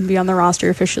jam and be on the roster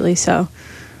officially. So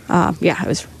I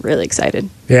was really excited.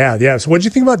 Yeah. So what did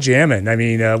you think about jamming? I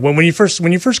mean, when you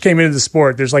first came into the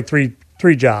sport, there's like three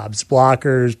jobs: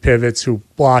 blockers, pivots who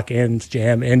block and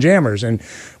jam, and jammers. And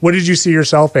what did you see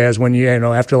yourself as when you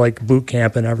after like boot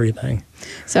camp and everything?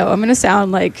 So I'm going to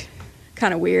sound like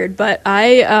kind of weird, but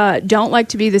I don't like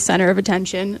to be the center of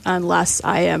attention unless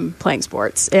I am playing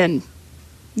sports. And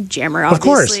jammer,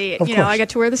 obviously, of course. I get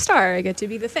to wear the star. I get to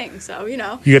be the thing. So, You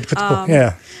get to put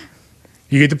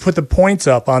you get to put the points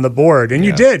up on the board, and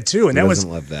you did too. And Who that doesn't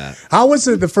was love that. How was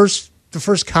it the first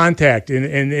contact in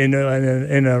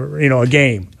a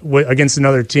game against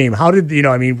another team? How did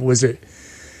was it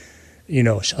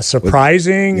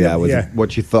surprising? Was it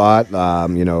what you thought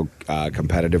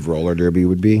competitive roller derby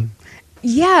would be?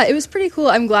 Yeah, it was pretty cool.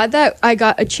 I'm glad that I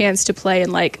got a chance to play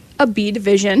in like a B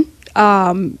division.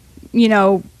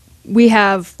 We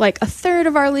have like a third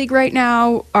of our league right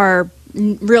now are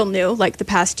real new, like the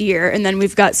past year, and then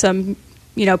we've got some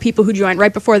people who joined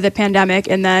right before the pandemic,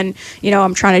 and then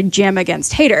I'm trying to jam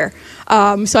against Hater.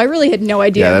 So I really had no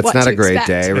idea. Yeah, that's not a great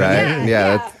expect. day, right?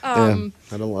 Yeah.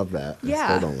 I don't love that. Yeah.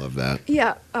 I still don't love that.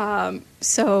 Yeah.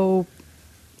 So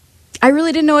I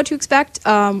really didn't know what to expect.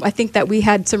 I think that we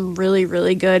had some really,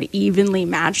 really good, evenly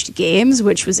matched games,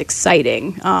 which was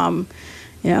exciting. No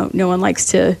one likes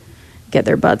to get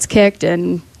their butts kicked,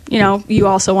 and you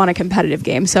also want a competitive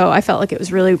game. So I felt like it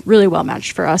was really, really well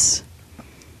matched for us.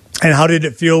 And how did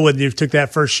it feel when you took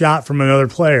that first shot from another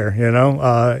player?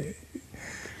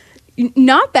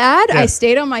 Not bad. Yeah. I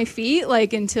stayed on my feet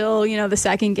until the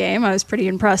second game. I was pretty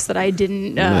impressed that I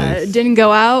didn't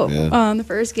go out on the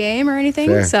first game or anything.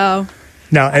 Fair. So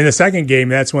now in the second game,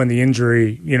 that's when the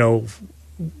injury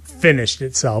finished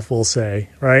itself, we'll say,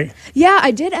 right? yeah, I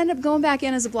did end up going back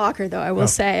in as a blocker, though. I will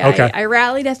say okay. I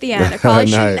rallied at the end. I probably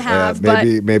shouldn't have, but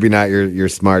maybe not your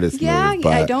smartest Yeah, move,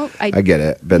 but I get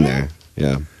it. Been there.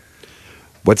 Yeah.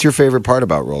 What's your favorite part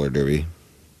about roller derby?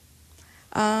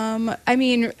 I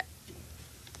mean,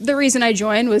 the reason I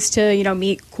joined was to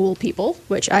meet cool people,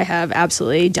 which I have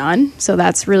absolutely done. So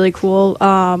that's really cool.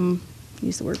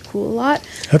 Use the word cool a lot.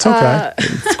 That's okay.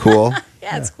 It's cool.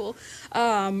 Yeah, it's cool.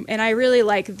 And I really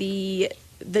like the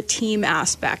team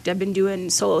aspect. I've been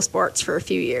doing solo sports for a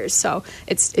few years, so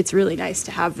it's really nice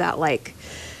to have that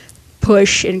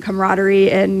push and camaraderie,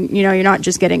 and you're not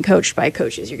just getting coached by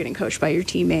coaches, you're getting coached by your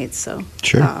teammates. So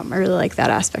Sure. I really like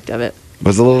that aspect of it.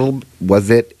 Was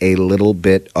it a little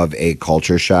bit of a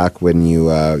culture shock when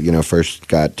you first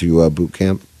got to boot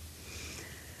camp?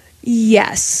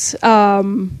 Yes.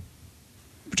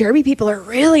 Derby people are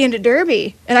really into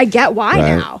derby, and I get why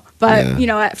now. But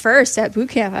at first at boot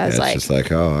camp, I was It's just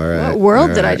like, oh, all right. what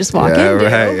world did I just walk into?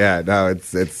 Right. Yeah. No,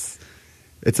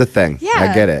 it's a thing. Yeah,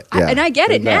 I get it. Yeah, and I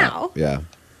get it now. Yeah.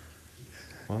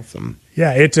 Awesome.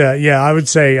 Yeah, I would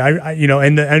say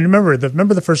and remember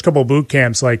the first couple of boot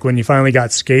camps, like when you finally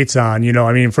got skates on.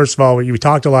 First of all, we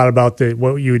talked a lot about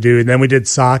what you would do, and then we did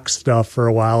sock stuff for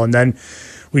a while, and then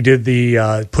we did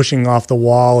the pushing off the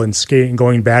wall and skating,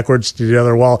 going backwards to the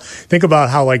other wall. Think about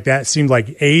how that seemed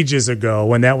like ages ago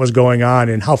when that was going on,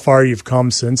 and how far you've come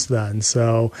since then.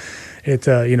 So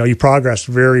you progressed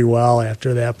very well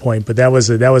after that point. But that was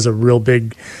a real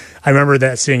big. I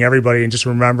remember seeing everybody and just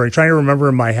trying to remember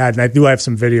in my head. And I do have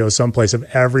some videos someplace of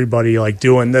everybody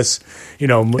doing this,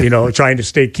 trying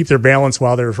to keep their balance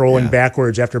while they're rolling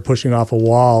backwards after pushing off a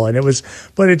wall. And it was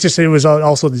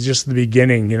also just the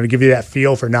beginning, to give you that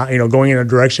feel for not, going in a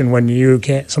direction when you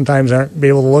sometimes aren't be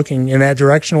able to looking in that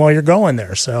direction while you're going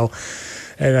there. So,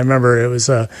 and I remember it was,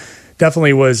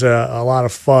 definitely was a lot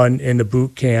of fun in the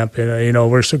boot camp,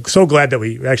 and we're so glad that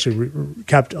we actually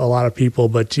kept a lot of people.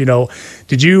 But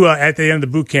did you at the end of the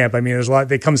boot camp? There's a lot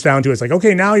that comes down to it's like,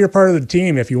 okay, now you're part of the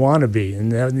team if you want to be,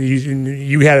 and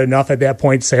you had enough at that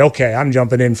point to say, okay, I'm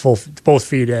jumping in both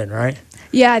feet in, right?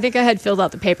 Yeah, I think I had filled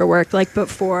out the paperwork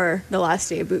before the last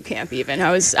day of boot camp. Even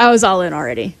I was all in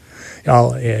already.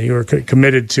 Oh, yeah, you were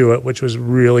committed to it, which was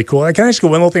really cool. Can I ask you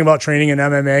one little thing about training in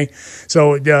MMA?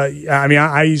 So,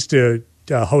 I used to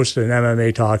host an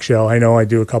MMA talk show. I know I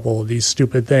do a couple of these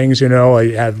stupid things, I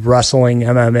have wrestling,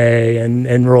 MMA,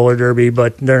 and roller derby,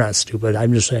 but they're not stupid.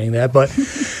 I'm just saying that. But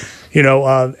In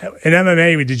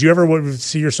MMA, did you ever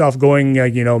see yourself going,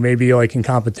 maybe like in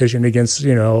competition against,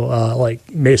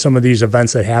 some of these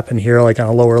events that happen here, like on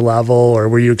a lower level, or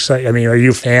were you excited? I mean, are you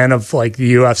a fan of like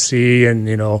the UFC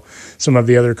and, some of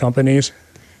the other companies?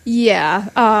 Yeah.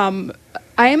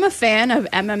 I am a fan of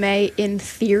MMA in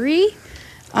theory.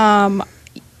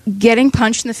 Getting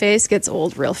punched in the face gets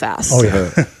old real fast. Oh,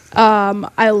 yeah.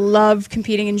 I love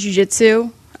competing in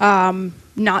jiu-jitsu.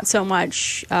 Not so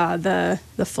much the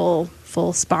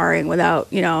full sparring without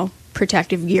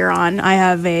protective gear on. I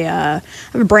have a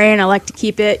brain. I like to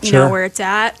keep it where it's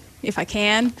at if I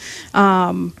can.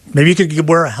 Maybe you could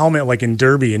wear a helmet like in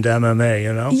Derby into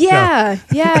MMA. Yeah.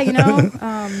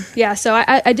 Yeah. So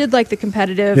I did like the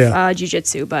competitive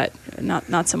jiu-jitsu, but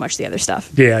not so much the other stuff.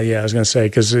 Yeah. I was gonna say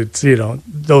because it's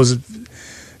those.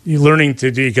 You're learning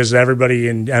to do because everybody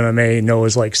in MMA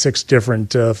knows like 6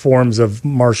 different forms of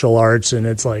martial arts, and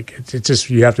it's like it's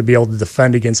just you have to be able to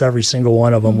defend against every single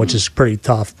one of them, which is pretty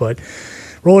tough. But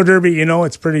roller derby,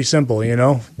 it's pretty simple.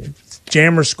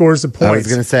 Jammer scores the points. I was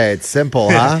going to say it's simple,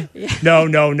 huh? No.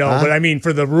 Huh? But I mean,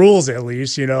 for the rules at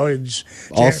least,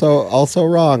 also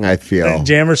wrong. I feel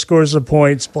jammer scores the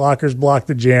points. Blockers block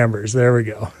the jammers. There we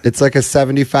go. It's like a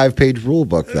 75-page rule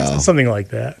book, though. Something like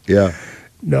that. Yeah.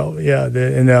 No, yeah,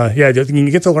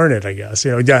 you get to learn it, I guess.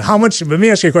 How much? Let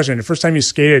me ask you a question. The first time you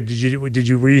skated,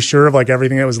 were you sure of like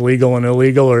everything that was legal and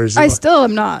illegal, or is it still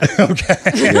am not. Okay.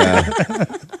 Yeah.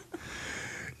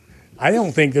 I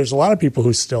don't think there's a lot of people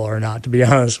who still are not, to be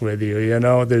honest with you.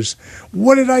 There's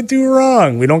what did I do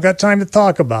wrong? We don't got time to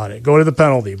talk about it. Go to the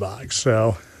penalty box.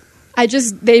 So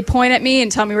they point at me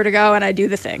and tell me where to go, and I do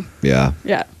the thing. Yeah.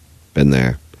 Yeah. Been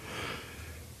there.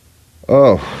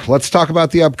 Oh, let's talk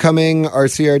about the upcoming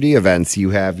RCRD events. You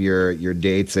have your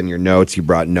dates and your notes. You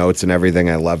brought notes and everything.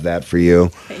 I love that for you.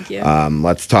 Thank you.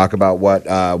 Let's talk about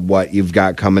what you've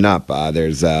got coming up.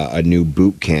 There's a new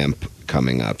boot camp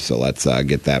coming up, so let's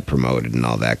get that promoted and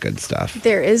all that good stuff.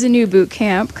 There is a new boot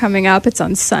camp coming up. It's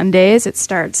on Sundays. It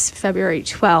starts February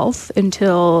 12th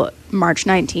until March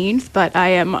 19th, but I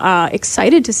am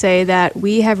excited to say that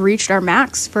we have reached our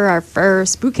max for our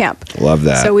first boot camp. Love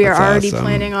that. So we are That's already awesome.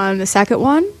 planning on the second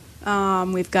one.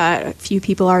 We've got a few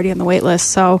people already on the wait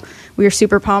list, so we are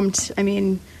super pumped. I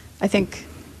mean, I think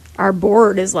our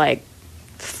board is like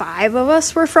 5 of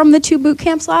us were from the 2 boot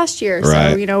camps last year.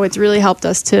 Right. So, it's really helped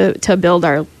us to build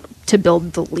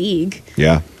the league.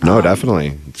 Yeah. No,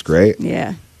 definitely. It's great.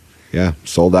 Yeah. Yeah.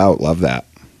 Sold out. Love that.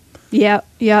 Yeah.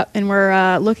 And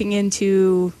we're looking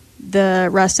into the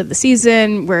rest of the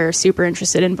season. We're super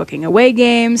interested in booking away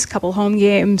games, a couple home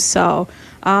games. So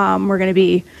we're going to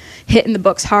be hitting the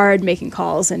books hard, making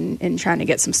calls, and trying to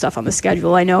get some stuff on the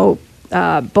schedule. I know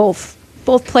both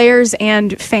players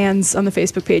and fans on the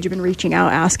Facebook page have been reaching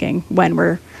out asking when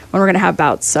we're going to have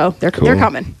bouts. So they're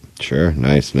coming. Sure.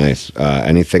 Nice.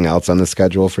 Anything else on the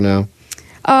schedule for now?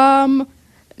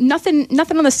 Nothing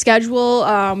on the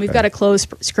schedule. We've got a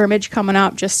closed scrimmage coming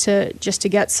up just to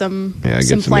get some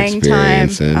playing time.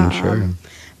 Sure.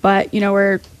 But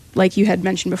we're, like you had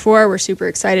mentioned before, we're super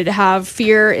excited to have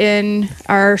Fear in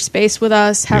our space with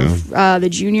us. Have the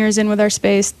juniors in with our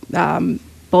space.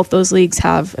 Both those leagues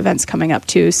have events coming up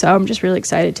too, so I'm just really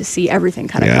excited to see everything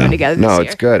kind of coming together this year.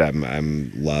 It's good.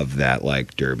 I'm love that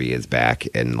like Derby is back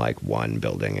in like one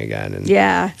building again, and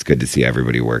it's good to see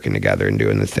everybody working together and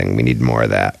doing the thing. We need more of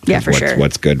that. Yeah, for sure.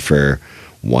 What's good for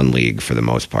one league for the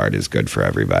most part is good for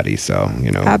everybody. So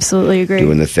absolutely agree.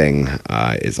 Doing the thing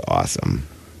is awesome.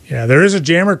 Yeah, there is a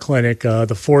Jammer Clinic the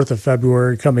 4th of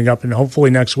February coming up, and hopefully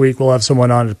next week we'll have someone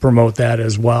on to promote that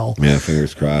as well. Yeah,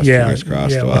 fingers crossed. Yeah, fingers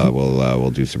crossed. yeah.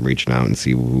 We'll do some reaching out and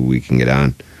see who we can get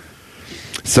on.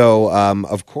 So,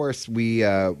 of course, we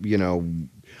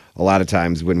a lot of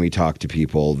times when we talk to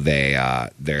people,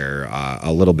 they're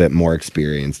a little bit more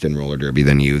experienced in roller derby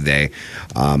than you. They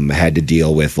had to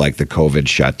deal with like the COVID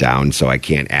shutdown, so I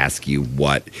can't ask you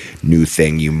what new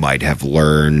thing you might have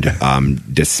learned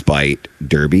despite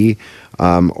derby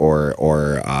or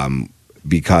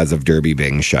because of derby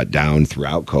being shut down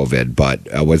throughout COVID.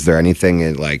 But was there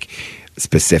anything like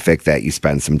specific that you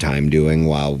spent some time doing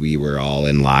while we were all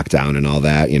in lockdown and all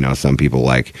that? Some people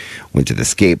like went to the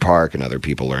skate park, and other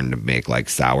people learned to make like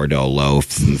sourdough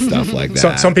loaves and stuff like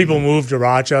that. Some people moved to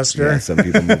Rochester. Yeah, some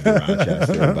people moved to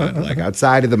Rochester, but like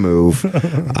outside of the move,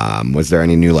 was there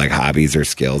any new like hobbies or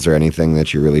skills or anything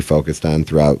that you really focused on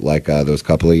throughout like those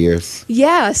couple of years?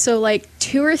 Yeah, so like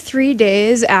 2 or 3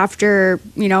 days after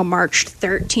March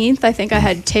 13th, I think I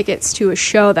had tickets to a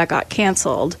show that got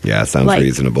canceled. Yeah, sounds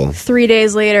reasonable. 3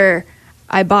 days later,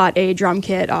 I bought a drum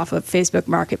kit off of Facebook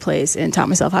Marketplace and taught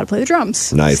myself how to play the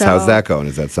drums. Nice. So, How's that going?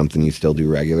 Is that something you still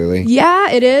do regularly? Yeah,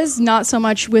 it is. Not so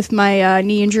much with my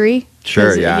knee injury.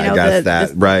 Sure, yeah, I got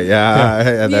that. Right,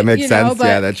 yeah, that makes sense.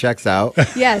 Yeah, that checks out.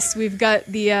 Yes, we've got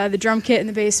the drum kit in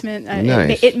the basement.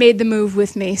 Nice. It made the move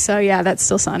with me. So, yeah, that's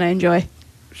still something I enjoy.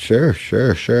 Sure.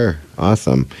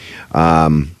 Awesome.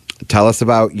 Tell us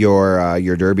about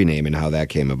your derby name and how that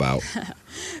came about.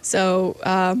 So,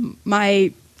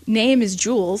 my name is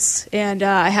Jules, and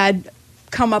I had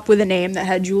come up with a name that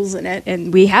had Jules in it,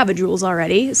 and we have a Jules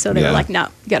already. So they were like, "No,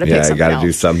 you got to pick something got to else.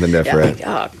 do something different."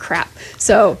 Yeah, like, oh crap!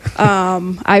 So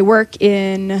I work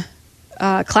in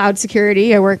cloud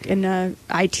security. I work in a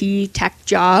IT tech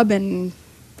job, and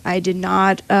I did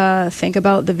not think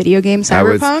about the video game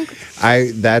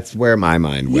Cyberpunk. That's where my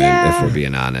mind went, if we're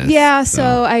being honest. Yeah,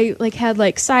 so I had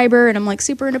Cyber, and I'm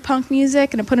super into punk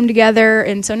music, and I put them together,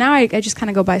 and so now I just kind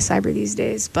of go by Cyber these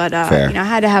days. But I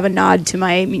had to have a nod to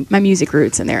my music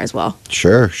roots in there as well.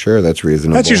 Sure, that's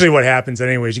reasonable. That's usually what happens,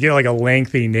 anyways. You get a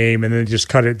lengthy name, and then just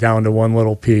cut it down to one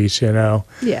little piece,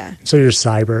 Yeah. So you're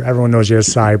Cyber. Everyone knows you as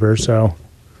Cyber. So.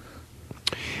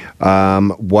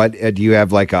 What do you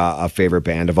have a favorite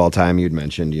band of all time? You'd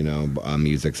mentioned,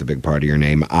 music's a big part of your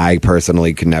name. I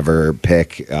personally could never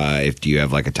pick. Do you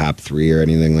have a top 3 or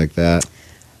anything like that?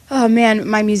 Oh man,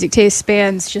 my music taste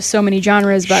spans just so many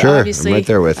genres, but sure, obviously I'm right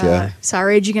there with you. Saw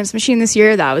Rage Against the Machine this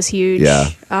year. That was huge.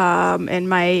 Yeah. And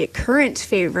my current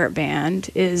favorite band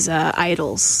is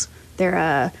Idols. They're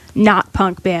a not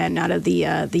punk band out of the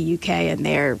UK, and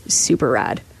they're super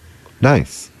rad.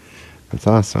 Nice. That's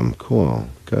awesome. Cool.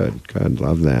 Good.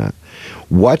 Love that.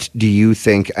 What do you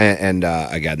think, and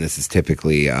again, this is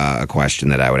typically a question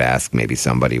that I would ask maybe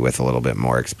somebody with a little bit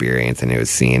more experience and who has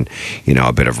seen,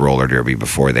 a bit of roller derby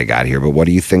before they got here, but what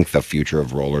do you think the future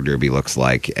of roller derby looks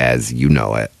like as you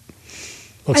know it?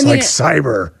 Looks like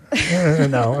Cyber.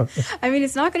 No. I mean,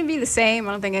 it's not going to be the same.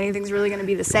 I don't think anything's really going to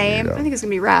be the same. I think it's going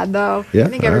to be rad, though. Yeah, I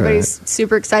think everybody's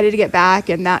super excited to get back,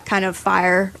 and that kind of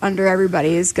fire under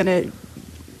everybody is going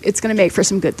to make for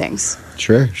some good things.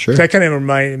 Sure. That kind of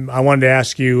I wanted to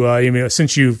ask you,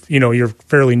 since you're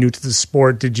fairly new to the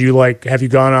sport, have you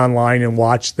gone online and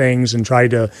watched things and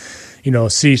tried to,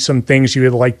 see some things you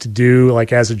would like to do,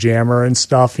 as a jammer and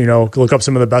stuff, look up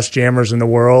some of the best jammers in the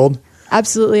world?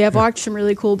 Absolutely. I've watched some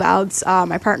really cool bouts.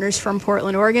 My partner's from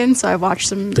Portland, Oregon, so I've watched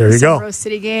some Rose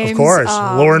City games. Of course.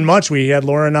 Lauren Much. We had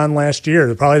Lauren on last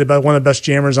year. Probably one of the best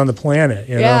jammers on the planet.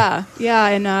 Yeah.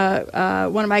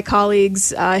 And one of my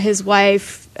colleagues, his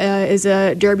wife is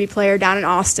a derby player down in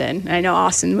Austin. And I know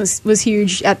Austin was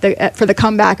huge for the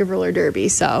comeback of roller derby.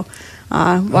 So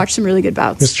watched some really good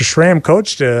bouts. Mr. Schramm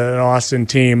coached an Austin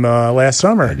team last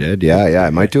summer. I did, yeah. I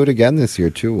might do it again this year,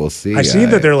 too. We'll see. I see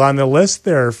that they're on the list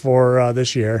there for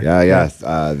this year. Yeah.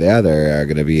 They're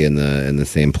going to be in the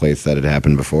same place that it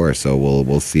happened before, so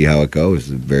we'll see how it goes.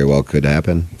 It very well could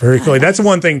happen. Very cool. That's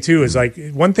one thing, too, is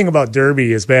one thing about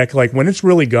Derby is back, when it's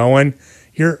really going,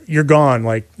 you're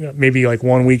gone, maybe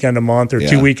 1 weekend a month or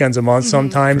 2 weekends a month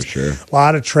sometimes. For sure. A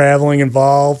lot of traveling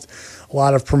involved. A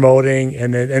lot of promoting,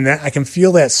 and that, I can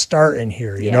feel that starting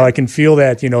here. I can feel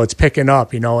that it's picking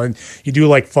up. And you do a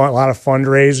lot of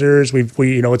fundraisers.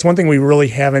 We it's one thing we really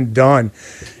haven't done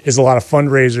is a lot of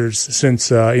fundraisers since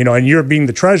and you're being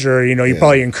the treasurer. You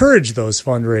probably encourage those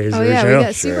fundraisers. Oh yeah, we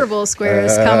got Super Bowl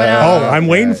squares coming out. Oh, I'm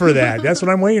waiting for that. That's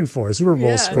what I'm waiting for. Super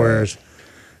Bowl squares.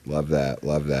 Love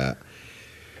that.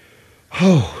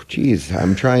 Oh, geez.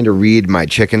 I'm trying to read my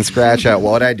chicken scratch out.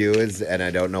 What I do is, and I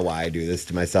don't know why I do this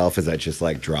to myself, is I just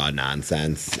draw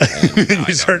nonsense. And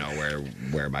I don't know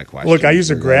where my question is. Look, I used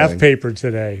a graph paper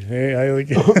today.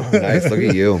 Nice. Look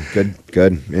at you.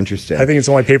 Good. Interesting. I think it's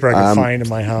the only paper I can find in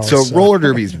my house. So roller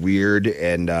derby's weird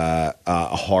and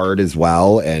hard as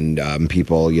well. And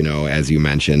people, as you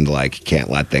mentioned, can't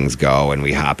let things go, and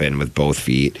we hop in with both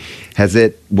feet. Was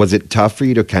it tough for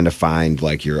you to kind of find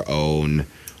your own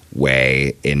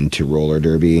way into roller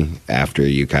derby after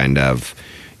you kind of,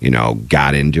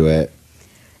 got into it?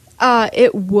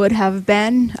 It would have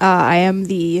been. I am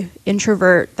the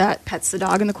introvert that pets the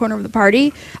dog in the corner of the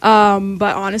party.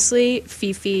 But honestly,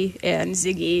 Fifi and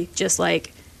Ziggy, just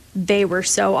they were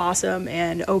so awesome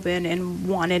and open and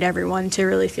wanted everyone to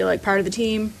really feel like part of the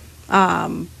team.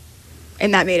 And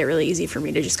that made it really easy for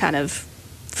me to just kind of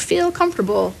feel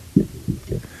comfortable.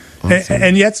 Awesome.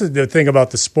 And yet the thing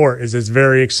about the sport is it's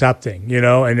very accepting,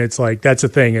 and it's that's the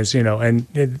thing is,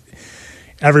 and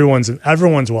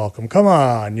everyone's welcome. Come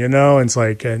on, it's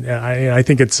and I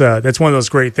think it's that's one of those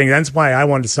great things. That's why I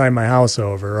wanted to sign my house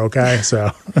over. Okay, so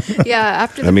yeah,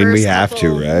 after we have to,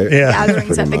 right?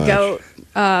 Gatherings at the Goat,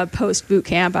 post boot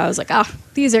camp, I was like,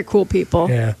 these are cool people.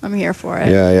 Yeah. I'm here for it.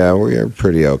 Yeah, we're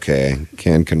pretty okay.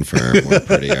 Can confirm we're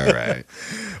pretty all right.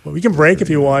 Well, we can break if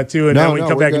you want to, and then we can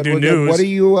come back and do news. What do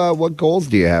you? What goals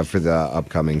do you have for the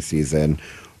upcoming season?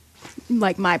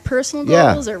 Like my personal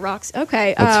goals or Rock's?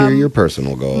 Okay. Let's hear your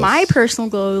personal goals. My personal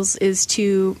goals is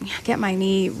to get my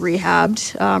knee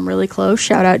rehabbed really close.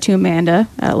 Shout out to Amanda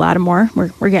at Lattimore.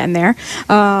 We're getting there.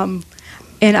 And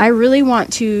I really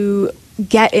want to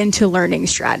get into learning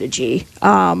strategy.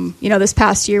 This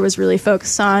past year was really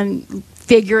focused on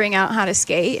figuring out how to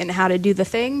skate and how to do the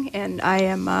thing. And I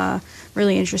am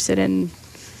really interested in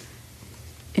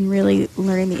really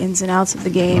learning the ins and outs of the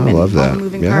game and all the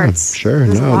moving parts. Sure.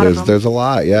 There's a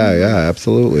lot. Yeah,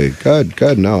 absolutely.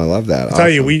 Good. No, I love that. I'll tell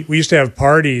you, we used to have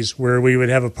parties where we would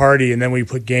have a party and then we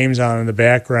put games on in the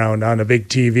background on a big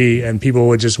TV and people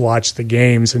would just watch the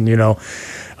games. And,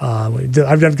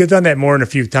 I've done that more than a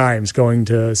few times going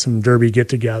to some Derby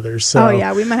get-togethers.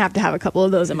 So, we might have to have a couple of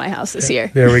those in my house this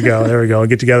year. There we go.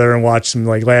 Get together and watch some,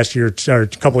 like last year or a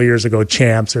couple of years ago,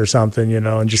 Champs or something,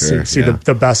 and just see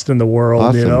the best in the world,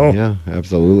 awesome. Yeah,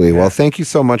 absolutely. Yeah. Well, thank you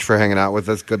so much for hanging out with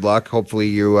us. Good luck. Hopefully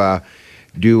you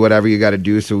do whatever you got to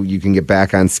do so you can get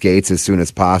back on skates as soon as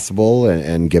possible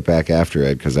and get back after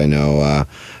it, because I know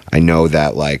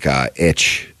that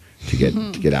itch to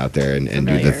get out there and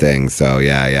do the thing. So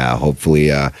yeah. Hopefully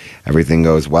everything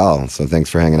goes well. So thanks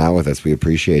for hanging out with us. We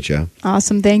appreciate you.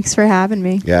 Awesome. Thanks for having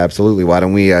me. Yeah, absolutely. Why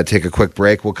don't we take a quick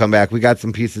break? We'll come back. We got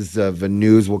some pieces of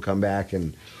news. We'll come back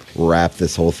and wrap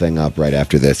this whole thing up right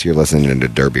after this. You're listening to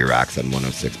Derby Rocks on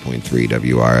 106.3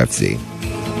 WRFC.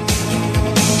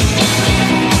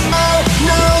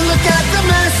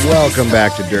 Welcome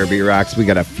back to Derby Rocks. We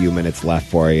got a few minutes left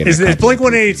for you. Is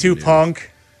Blink-182 punk?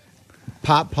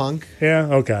 Pop punk?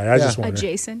 Yeah, okay. I just wondered.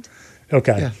 Adjacent.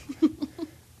 Okay. Yeah.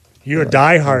 You're a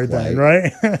diehard then,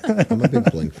 right? I'm a big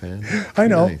Blink fan. I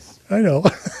know. Nice. I know.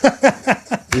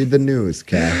 Read the news,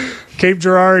 Kat. Cape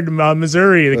Girardeau,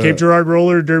 Missouri. The Cape Girardeau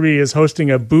Roller Derby is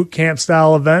hosting a boot camp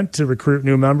style event to recruit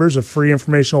new members. A free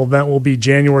informational event will be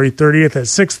January 30th at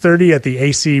 6:30 at the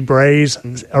AC Braze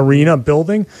Arena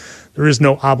building. There is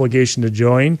no obligation to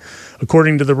join.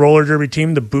 According to the roller derby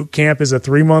team, the boot camp is a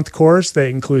 3-month course that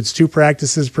includes 2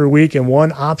 practices per week and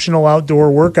 1 optional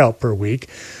outdoor workout per week.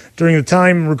 During the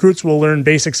time, recruits will learn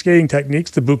basic skating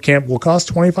techniques. The boot camp will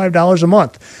cost $25 a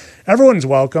month. Everyone's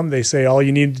welcome. They say all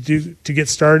you need to do to get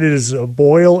started is a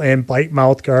boil and bite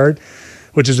mouth guard,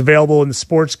 which is available in the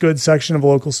sports goods section of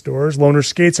local stores. Loaner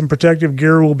skates and protective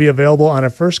gear will be available on a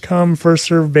first-come,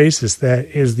 first-served basis. That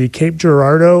is the Cape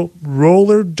Girardeau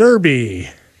Roller Derby.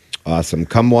 Awesome.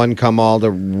 Come one, come all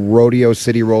to Rodeo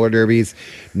City Roller Derby's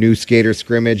new skater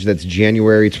scrimmage. That's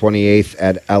January 28th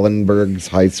at Ellensburg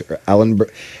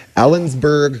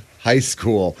High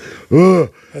School.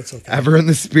 Ugh. That's okay. Ever in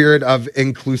the spirit of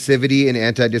inclusivity and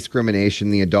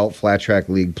anti-discrimination, the Adult Flat Track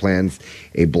League plans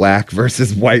a black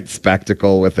versus white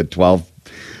spectacle with a 12...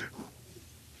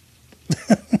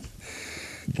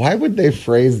 Why would they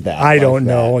phrase that? I don't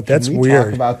know. That's Can we weird.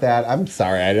 Talk about that. I'm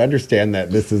sorry. I understand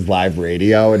that this is live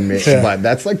radio, but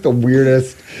that's like the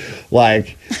weirdest.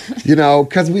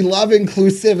 Because we love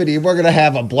inclusivity, we're gonna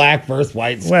have a black versus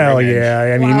white scrimmage. Well,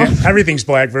 yeah. I mean, everything's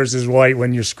black versus white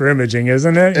when you're scrimmaging,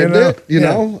 isn't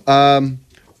it?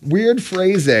 Weird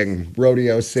phrasing,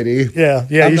 Rodeo City. Yeah.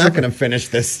 I'm not going to finish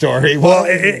this story. Well,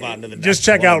 just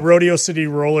check out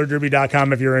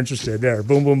RodeoCityRollerDerby.com if you're interested. There,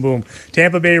 boom, boom, boom.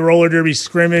 Tampa Bay Roller Derby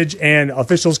scrimmage and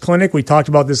officials clinic. We talked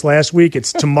about this last week.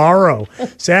 It's tomorrow,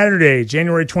 Saturday,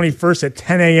 January 21st at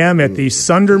 10 a.m. at the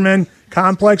Sunderman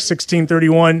Complex,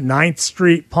 1631 9th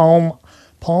Street, Palm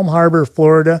Harbor,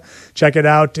 Florida. Check it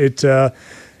out.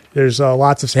 There's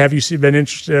lots of. Have you been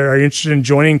interested? Are you interested in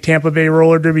joining Tampa Bay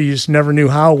Roller Derby? You just never knew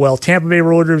how. Well, Tampa Bay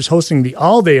Roller Derby is hosting the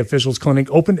all-day officials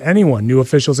clinic, open to anyone, new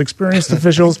officials, experienced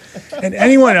officials, and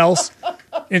anyone else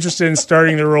interested in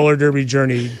starting the roller derby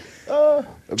journey. I'm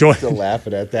still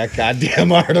laughing at that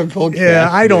goddamn article. Yeah,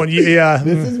 I don't. Yeah,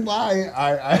 this is why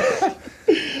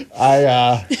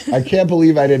I can't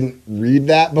believe I didn't read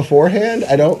that beforehand.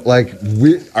 I don't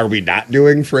are we not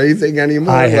doing phrasing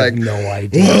anymore? I have no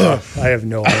idea.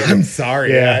 I'm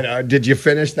sorry. Yeah. Did you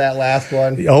finish that last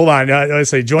one? Hold on. I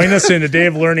say join us in a day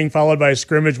of learning followed by a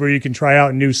scrimmage where you can try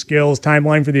out new skills.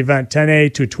 Timeline for the event: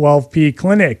 10 to 12 p.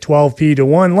 clinic, 12 p. to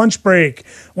 1 lunch break,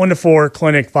 1 to 4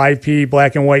 clinic, 5 p.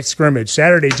 black and white scrimmage.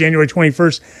 Saturday, January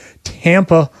 21st,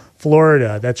 Tampa,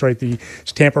 Florida. That's right, the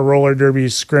Tampa Roller Derby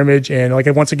scrimmage. And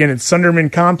once again, it's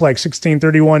Sunderman Complex,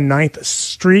 1631 9th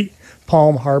Street,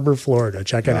 Palm Harbor, Florida.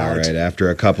 Check it out. All right. After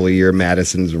a couple of years,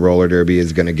 Madison's roller derby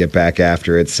is going to get back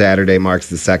after it. Saturday marks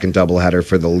the second doubleheader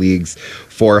for the league's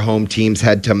 4 home teams.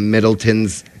 Head to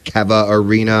Middleton's Keva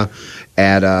Arena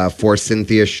at 4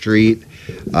 Cynthia Street.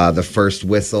 The first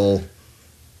whistle.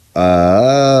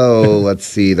 Let's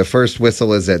see. The first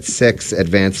whistle is at 6.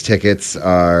 Advance tickets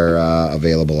are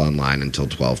available online until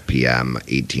 12 p.m.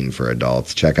 18 for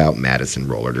adults. Check out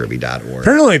MadisonRollerDerby.org.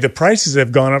 Apparently, the prices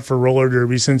have gone up for roller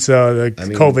derby since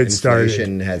COVID started.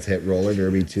 Inflation has hit roller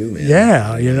derby too, man.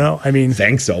 Yeah,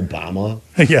 thanks, Obama.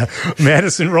 Yeah,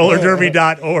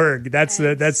 MadisonRollerDerby.org. That's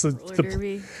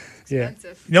the yeah.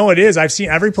 No, it is. I've seen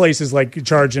every place is like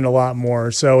charging a lot more.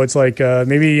 So it's like I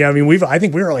think we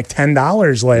were like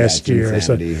 $10 last year.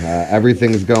 Insanity. So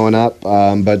everything's going up.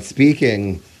 But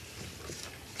speaking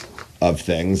of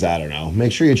things, I don't know.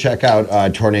 Make sure you check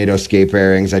out Tornado Skate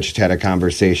Bearings. I just had a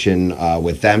conversation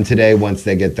with them today. Once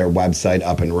they get their website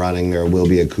up and running, there will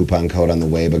be a coupon code on the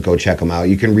way, but go check them out.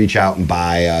 You can reach out and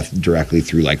buy directly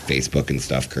through like Facebook and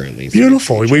stuff currently. So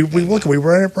beautiful. We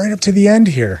ran right up to the end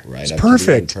here. Right, it's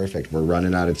perfect. Perfect. We're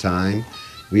running out of time.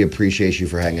 We appreciate you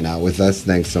for hanging out with us.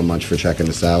 Thanks so much for checking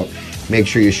us out. Make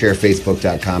sure you share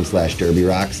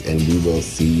Facebook.com/DerbyRocks, and we will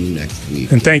see you next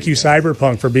week. And thank you,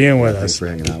 Cyberpunk, for being with us. Thanks for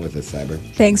hanging out with us, Cyber.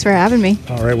 Thanks for having me.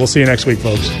 All right, we'll see you next week,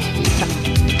 folks.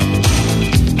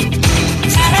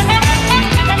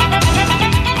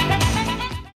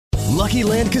 Lucky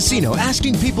Land Casino,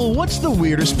 asking people, what's the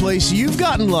weirdest place you've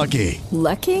gotten lucky?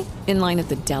 Lucky? In line at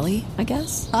the deli, I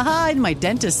guess? Aha, in my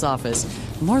dentist's office.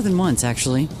 More than once,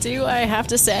 actually. Do I have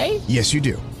to say? Yes, you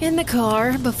do. In the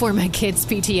car before my kids'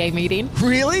 PTA meeting.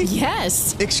 Really?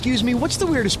 Yes. Excuse me, what's the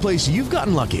weirdest place you've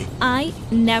gotten lucky? I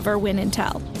never win and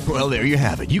tell. Well, there you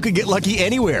have it. You can get lucky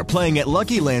anywhere, playing at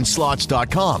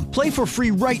LuckyLandSlots.com. Play for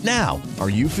free right now. Are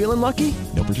you feeling lucky?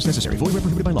 No purchase necessary. Void where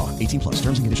prohibited by law. 18+.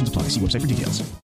 Terms and conditions apply. See website for details.